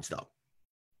both sides, though.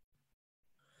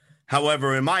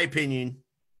 However, in my opinion,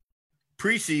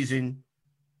 preseason,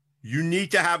 you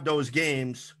need to have those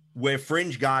games where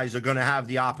fringe guys are going to have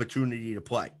the opportunity to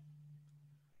play.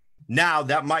 Now,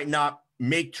 that might not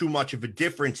make too much of a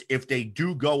difference if they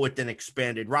do go with an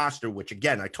expanded roster, which,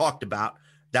 again, I talked about.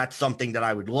 That's something that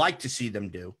I would like to see them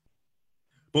do.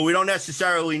 But we don't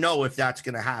necessarily know if that's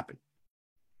going to happen.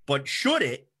 But should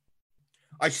it,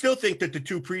 I still think that the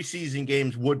 2 preseason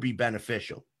games would be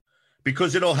beneficial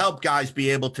because it'll help guys be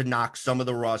able to knock some of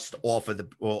the rust off of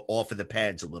the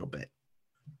pads a little bit.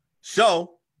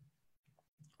 So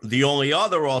the only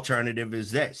other alternative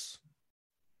is this.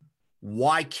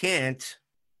 Why can't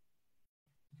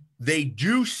they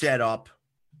do set up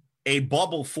a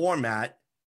bubble format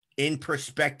in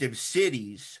prospective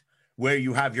cities where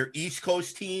you have your East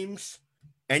Coast teams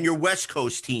and your West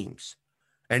Coast teams,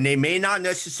 and they may not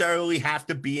necessarily have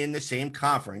to be in the same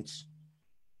conference.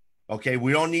 Okay,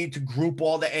 we don't need to group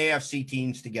all the AFC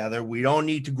teams together. We don't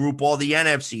need to group all the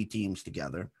NFC teams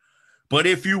together. But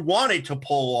if you wanted to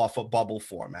pull off a bubble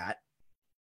format,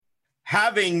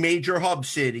 having major hub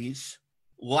cities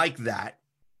like that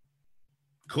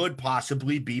could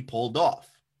possibly be pulled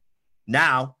off.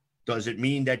 Now, does it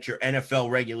mean that your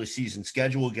NFL regular season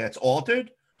schedule gets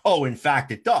altered? Oh, in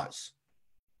fact, it does.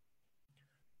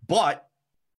 But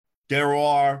there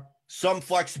are some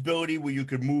flexibility where you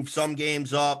could move some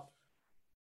games up.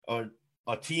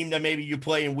 A team that maybe you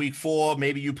play in week 4,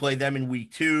 maybe you play them in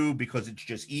week 2 because it's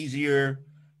just easier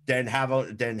than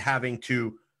having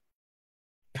to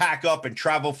pack up and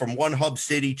travel from one hub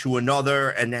city to another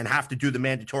and then have to do the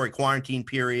mandatory quarantine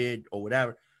period or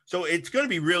whatever. So it's going to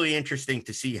be really interesting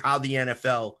to see how the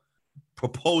NFL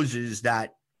proposes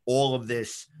that all of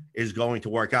this is going to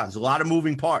work out. There's a lot of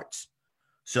moving parts.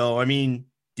 So, I mean,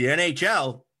 the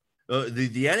NHL,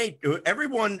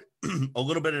 everyone a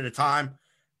little bit at a time,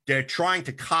 they're trying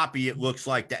to copy, it looks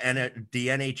like, the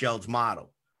NHL's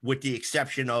model, with the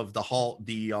exception of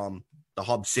the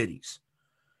hub cities.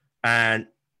 And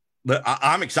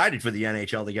I'm excited for the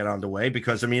NHL to get underway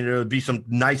because, I mean, it'll be some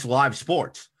nice live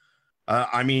sports.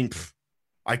 I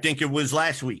think it was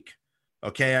last week.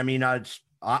 Okay. I mean,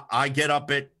 I get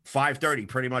up at 5:30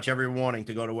 pretty much every morning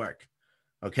to go to work.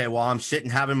 Okay. While I'm sitting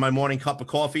having my morning cup of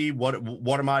coffee, what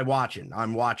am I watching?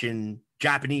 I'm watching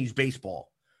Japanese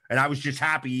baseball. And I was just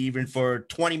happy even for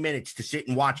 20 minutes to sit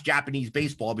and watch Japanese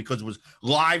baseball because it was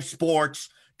live sports.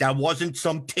 That wasn't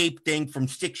some tape thing from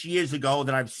 6 years ago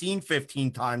that I've seen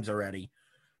 15 times already.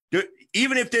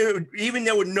 Even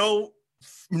there were no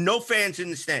fans in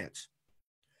the stands,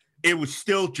 it was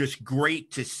still just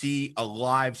great to see a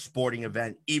live sporting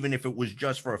event, even if it was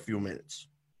just for a few minutes.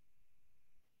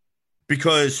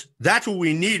 Because that's what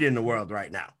we need in the world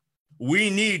right now. We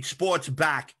need sports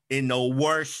back in the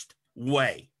worst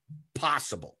way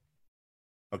possible.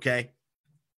 Okay?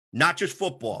 Not just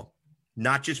football,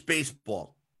 not just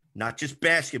baseball, not just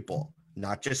basketball,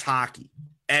 not just hockey,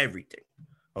 everything.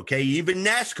 Okay? Even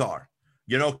NASCAR,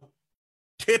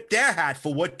 tip their hat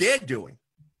for what they're doing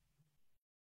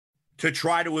to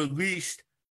try to at least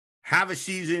have a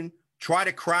season, try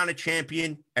to crown a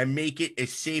champion, and make it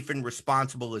as safe and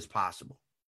responsible as possible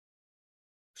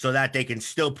so that they can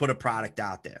still put a product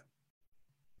out there.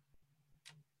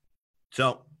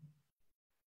 So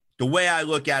the way I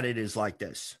look at it is like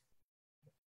this.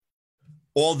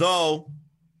 Although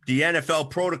the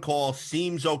NFL protocol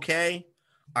seems okay,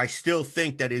 I still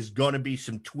think that there's going to be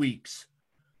some tweaks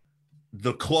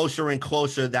the closer and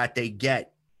closer that they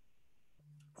get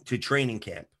to training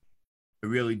camp. I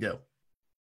really do.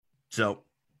 So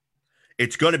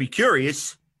it's going to be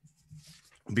curious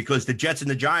because the Jets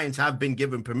and the Giants have been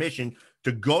given permission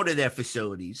to go to their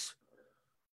facilities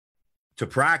to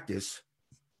practice.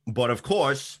 But of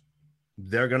course,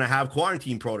 they're going to have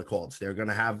quarantine protocols. They're going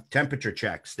to have temperature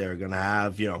checks. They're going to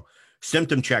have,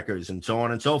 symptom checkers and so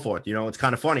on and so forth. It's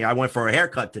kind of funny. I went for a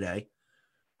haircut today.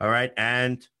 All right.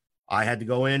 And I had to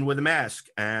go in with a mask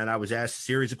and I was asked a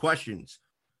series of questions.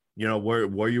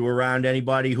 Were you around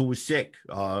anybody who was sick?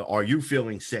 Are you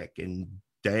feeling sick? And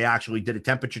they actually did a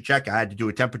temperature check. I had to do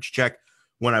a temperature check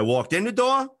when I walked in the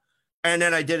door. And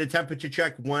then I did a temperature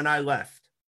check when I left.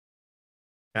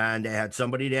 And they had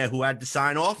somebody there who had to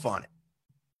sign off on it.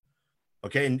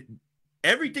 Okay. And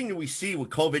everything that we see with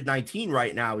COVID-19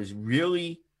 right now is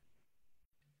really,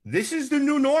 this is the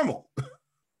new normal.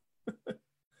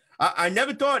 I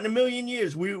never thought in a million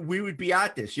years we would be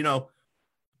at this,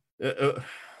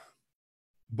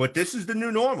 but this is the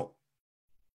new normal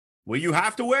where you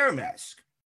have to wear a mask.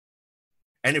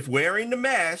 And if wearing the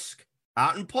mask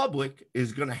out in public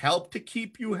is going to help to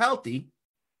keep you healthy,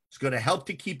 it's going to help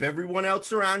to keep everyone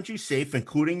else around you safe,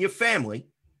 including your family,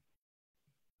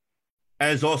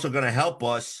 and it's also going to help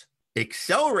us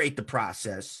accelerate the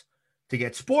process to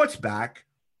get sports back,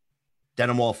 then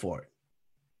I'm all for it.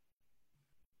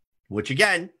 Which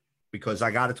again, because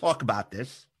I got to talk about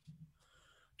this,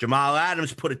 Jamal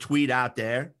Adams put a tweet out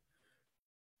there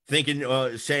saying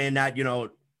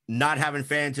that, not having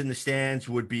fans in the stands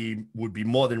would be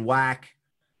more than whack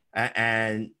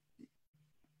and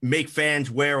make fans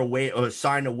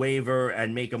sign a waiver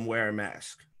and make them wear a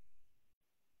mask.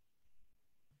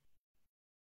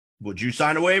 Would you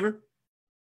sign a waiver?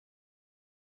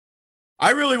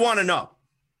 I really want to know.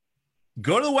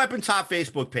 Go to the Weapons Hot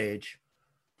Facebook page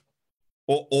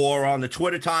or on the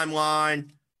Twitter timeline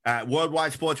at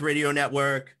Worldwide Sports Radio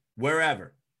Network,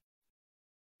 wherever.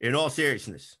 In all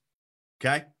seriousness,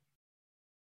 okay?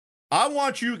 I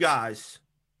want you guys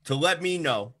to let me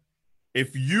know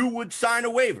if you would sign a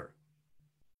waiver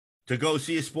to go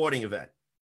see a sporting event.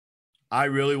 I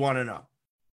really want to know.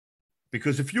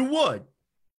 Because if you would,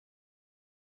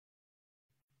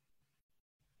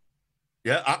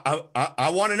 yeah, I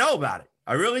want to know about it.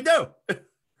 I really do.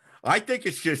 I think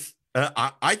it's just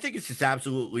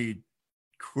absolutely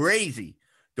crazy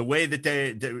the way that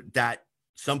that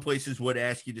some places would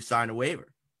ask you to sign a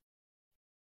waiver.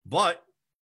 But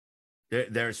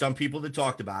there are some people that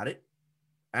talked about it,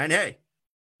 and hey,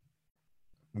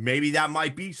 maybe that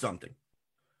might be something.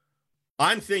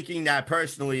 I'm thinking that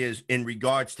personally is in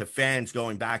regards to fans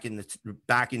going back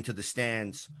into the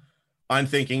stands. I'm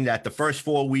thinking that the first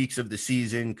 4 weeks of the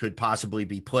season could possibly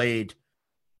be played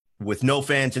with no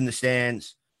fans in the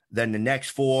stands. Then the next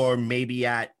 4, maybe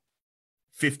at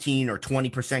 15 or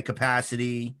 20%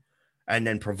 capacity. And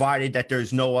then provided that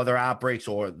there's no other outbreaks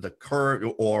or the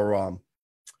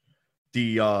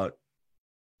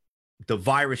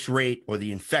virus rate or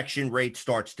the infection rate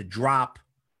starts to drop,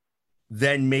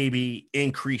 then maybe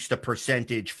increase the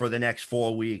percentage for the next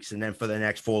 4 weeks and then for the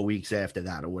next 4 weeks after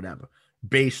that or whatever,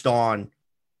 based on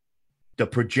the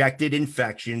projected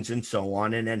infections and so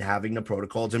on, and then having the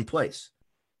protocols in place.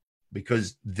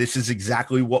 Because this is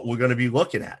exactly what we're going to be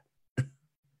looking at.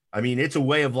 I mean, it's a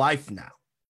way of life now.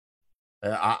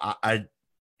 I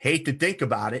hate to think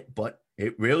about it, but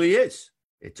it really is.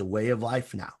 It's a way of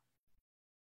life now.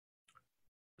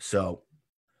 So,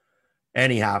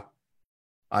 anyhow,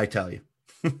 I tell you,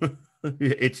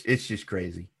 it's just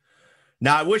crazy.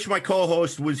 Now, I wish my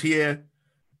co-host was here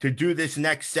to do this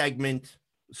next segment,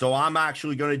 so I'm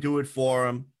actually going to do it for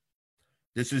him.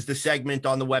 This is the segment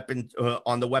on the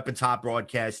Weapons Hot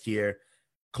broadcast here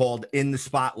called In the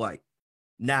Spotlight.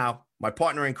 Now, my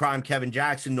partner in crime, Kevin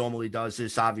Jackson, normally does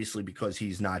this, obviously, because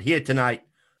he's not here tonight.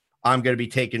 I'm going to be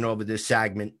taking over this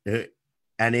segment,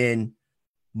 and in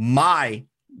my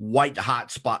white hot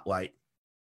spotlight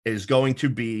is going to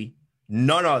be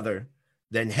none other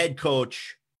than head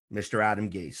coach Mr. Adam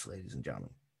Gase, ladies and gentlemen.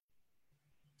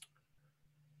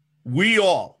 We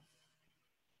all,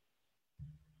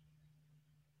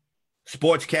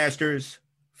 sportscasters,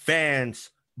 fans,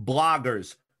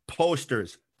 bloggers,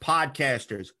 posters,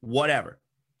 podcasters, whatever,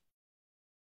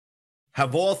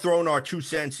 have all thrown our 2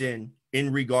 cents in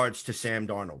regards to Sam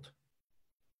Darnold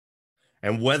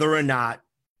and whether or not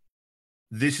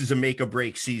this is a make or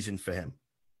break season for him.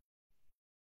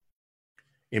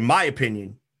 In my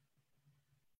opinion,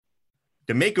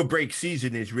 the make or break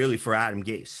season is really for Adam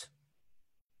Gase.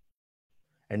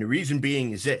 And the reason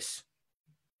being is this.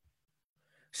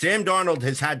 Sam Darnold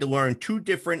has had to learn 2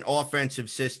 different offensive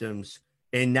systems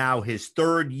in now his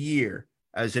 3rd year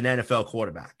as an NFL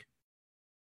quarterback.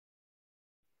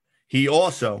 He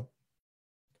also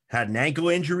had an ankle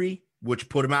injury, which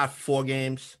put him out for 4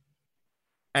 games.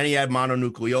 And he had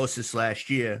mononucleosis last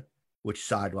year, which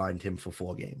sidelined him for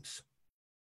 4 games.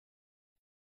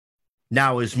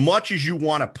 Now, as much as you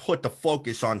want to put the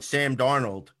focus on Sam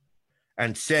Darnold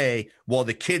and say, well,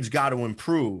 the kid's got to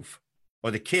improve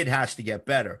or the kid has to get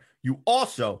better, you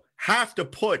also have to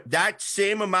put that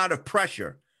same amount of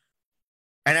pressure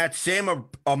and that same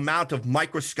amount of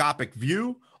microscopic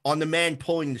view on the man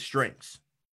pulling the strings.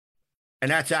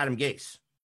 And that's Adam Gase.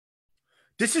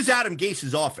 This is Adam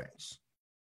Gase's offense.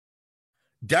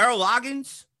 Darryl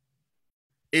Loggins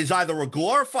is either a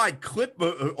glorified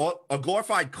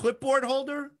clipboard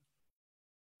holder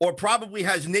or probably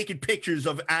has naked pictures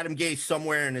of Adam Gase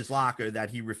somewhere in his locker that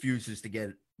he refuses to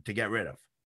get rid of.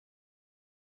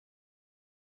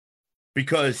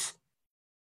 Because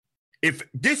if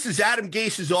this is Adam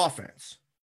Gase's offense,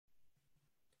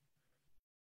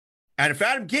 and if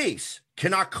Adam Gase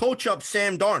cannot coach up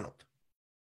Sam Darnold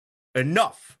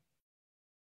enough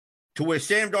to where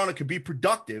Sam Darnold could be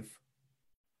productive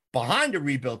behind a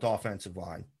rebuilt offensive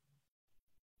line,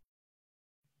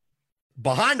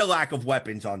 behind a lack of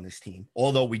weapons on this team,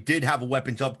 although we did have a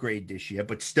weapons upgrade this year,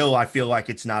 but still I feel like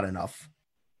it's not enough.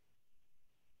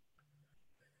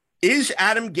 Is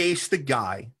Adam Gase the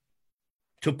guy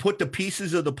to put the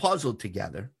pieces of the puzzle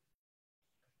together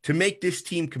to make this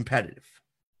team competitive?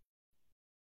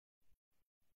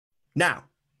 Now,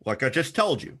 like I just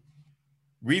told you,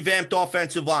 revamped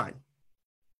offensive line.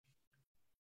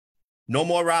 No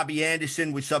more Robbie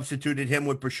Anderson. We substituted him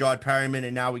with Brashad Perryman,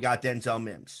 and now we got Denzel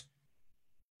Mims.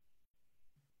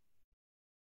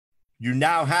 You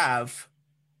now have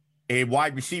a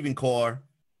wide receiving core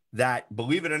that,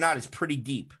 believe it or not, is pretty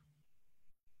deep.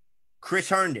 Chris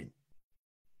Herndon,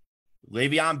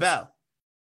 Le'Veon Bell,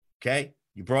 okay?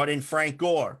 You brought in Frank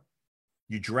Gore.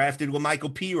 You drafted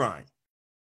LaMichael Pirine,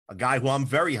 a guy who I'm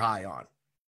very high on.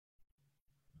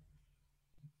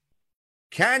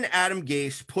 Can Adam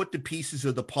Gase put the pieces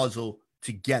of the puzzle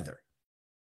together?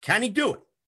 Can he do it?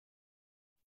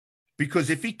 Because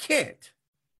if he can't,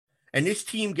 and this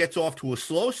team gets off to a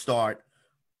slow start,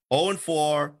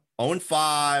 0-4,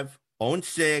 0-5,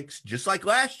 0-6, just like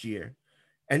last year,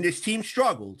 and this team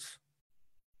struggles,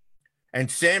 and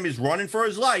Sam is running for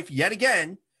his life yet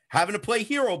again, having to play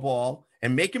hero ball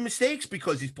and making mistakes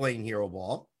because he's playing hero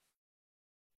ball,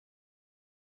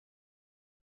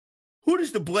 who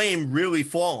does the blame really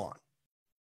fall on?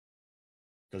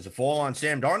 Does it fall on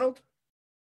Sam Darnold?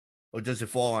 Or does it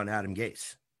fall on Adam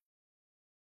Gase?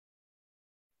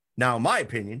 Now, in my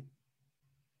opinion,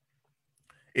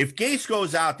 if Gase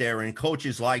goes out there and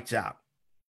coaches lights out,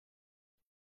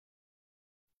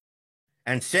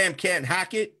 and Sam can't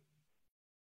hack it,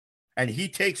 and he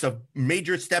takes a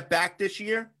major step back this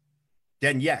year,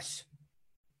 then yes,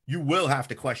 you will have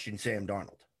to question Sam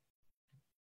Darnold.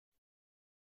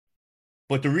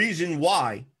 But the reason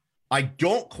why I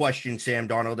don't question Sam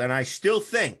Darnold, and I still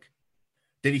think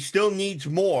that he still needs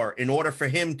more in order for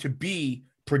him to be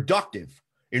productive,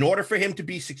 in order for him to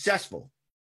be successful,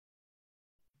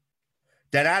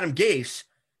 that Adam Gase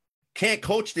can't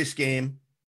coach this game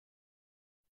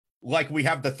like we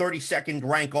have the 32nd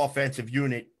ranked offensive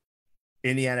unit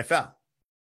in the NFL.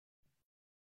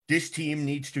 This team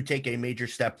needs to take a major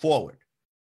step forward.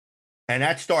 And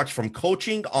that starts from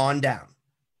coaching on down.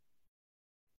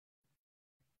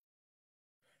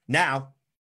 Now,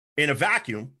 in a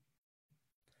vacuum,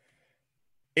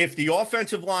 if the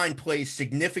offensive line plays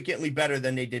significantly better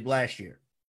than they did last year,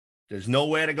 there's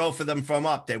nowhere to go for them from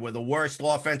up. They were the worst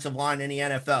offensive line in the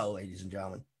NFL, ladies and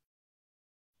gentlemen.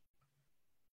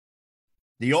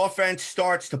 The offense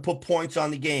starts to put points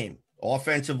on the game.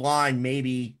 Offensive line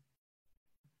maybe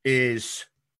is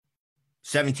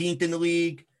 17th in the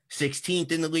league,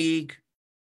 16th in the league.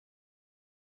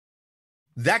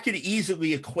 That could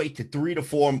easily equate to 3 to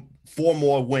 4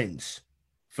 more wins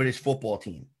for this football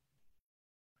team.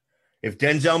 If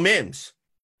Denzel Mims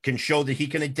can show that he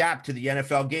can adapt to the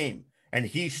NFL game and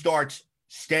he starts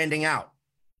standing out,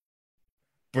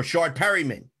 Brashard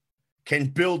Perryman can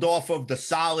build off of the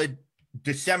solid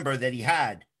December that he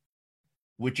had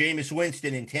with Jameis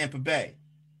Winston in Tampa Bay.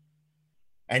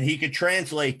 And he could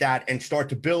translate that and start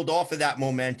to build off of that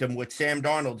momentum with Sam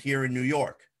Darnold here in New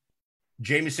York.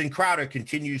 Jamison Crowder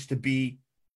continues to be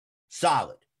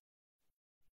solid.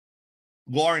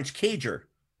 Lawrence Cager,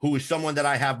 who is someone that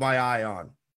I have my eye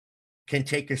on, can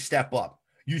take a step up.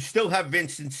 You still have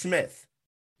Vincent Smith,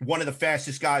 one of the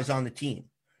fastest guys on the team.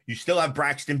 You still have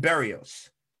Braxton Berrios.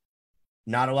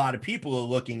 Not a lot of people are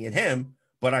looking at him,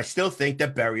 but I still think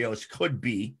that Berrios could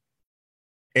be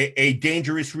a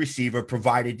dangerous receiver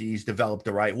provided he's developed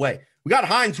the right way. We got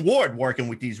Hines Ward working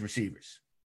with these receivers.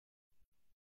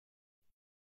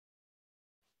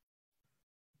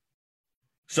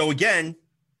 So again,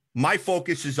 my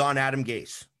focus is on Adam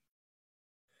Gase.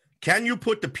 Can you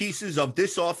put the pieces of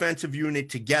this offensive unit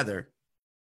together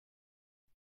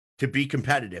to be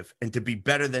competitive and to be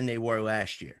better than they were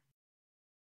last year?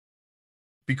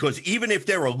 Because even if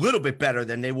they're a little bit better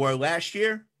than they were last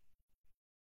year,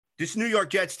 this New York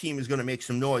Jets team is going to make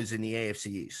some noise in the AFC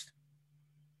East.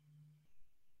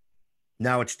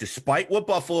 Now, it's despite what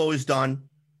Buffalo has done,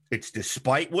 it's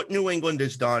despite what New England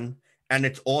has done, and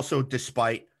it's also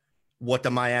despite what the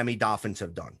Miami Dolphins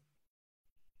have done.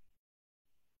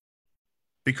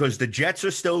 Because the Jets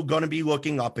are still going to be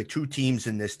looking up at two teams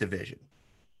in this division,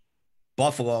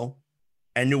 Buffalo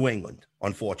and New England,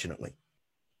 unfortunately.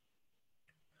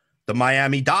 The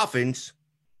Miami Dolphins,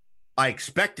 I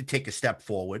expect to take a step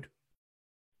forward,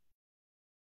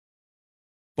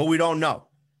 but we don't know.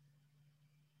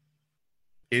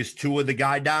 Is Tua the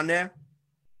guy down there?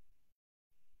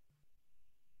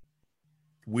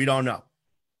 We don't know.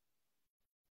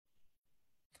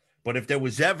 But if there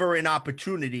was ever an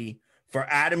opportunity for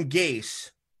Adam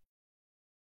Gase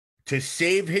to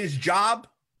save his job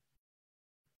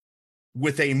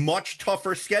with a much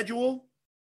tougher schedule,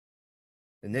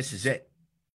 then this is it.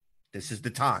 This is the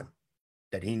time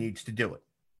that he needs to do it.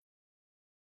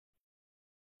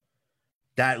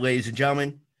 That, ladies and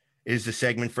gentlemen, is the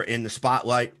segment for In the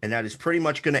Spotlight, and that is pretty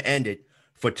much going to end it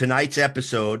for tonight's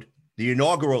episode, the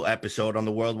inaugural episode on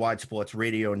the Worldwide Sports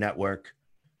Radio Network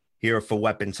here for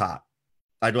Weapons Hot.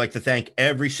 I'd like to thank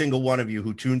every single one of you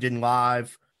who tuned in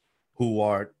live, who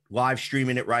are live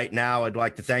streaming it right now. I'd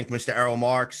like to thank Mr. Errol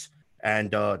Marks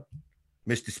and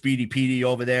Mr. Speedy PD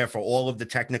over there for all of the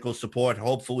technical support.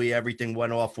 Hopefully everything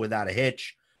went off without a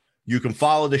hitch. You can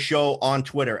follow the show on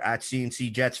Twitter at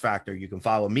CNC Jets Factor. You can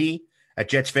follow me at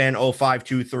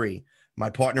JetsFan0523. My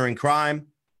partner in crime,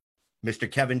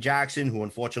 Mr. Kevin Jackson, who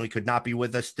unfortunately could not be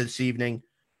with us this evening,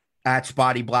 at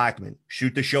Spotty Blackman.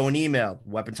 Shoot the show an email,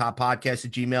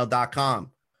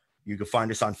 weaponshotpodcast@gmail.com. You can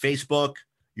find us on Facebook.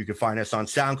 You can find us on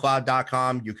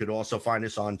SoundCloud.com. You could also find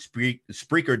us on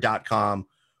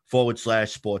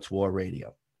Spreaker.com/Sports War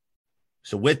Radio.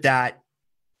 So with that,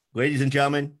 ladies and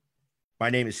gentlemen,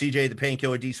 my name is CJ the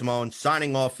Painkiller DeSimone,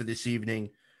 signing off for this evening.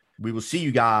 We will see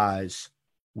you guys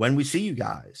when we see you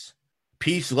guys.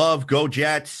 Peace, love, go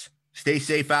Jets. Stay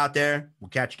safe out there. We'll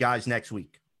catch you guys next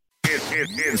week.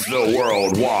 It's the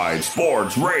Worldwide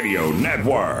Sports Radio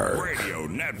Network.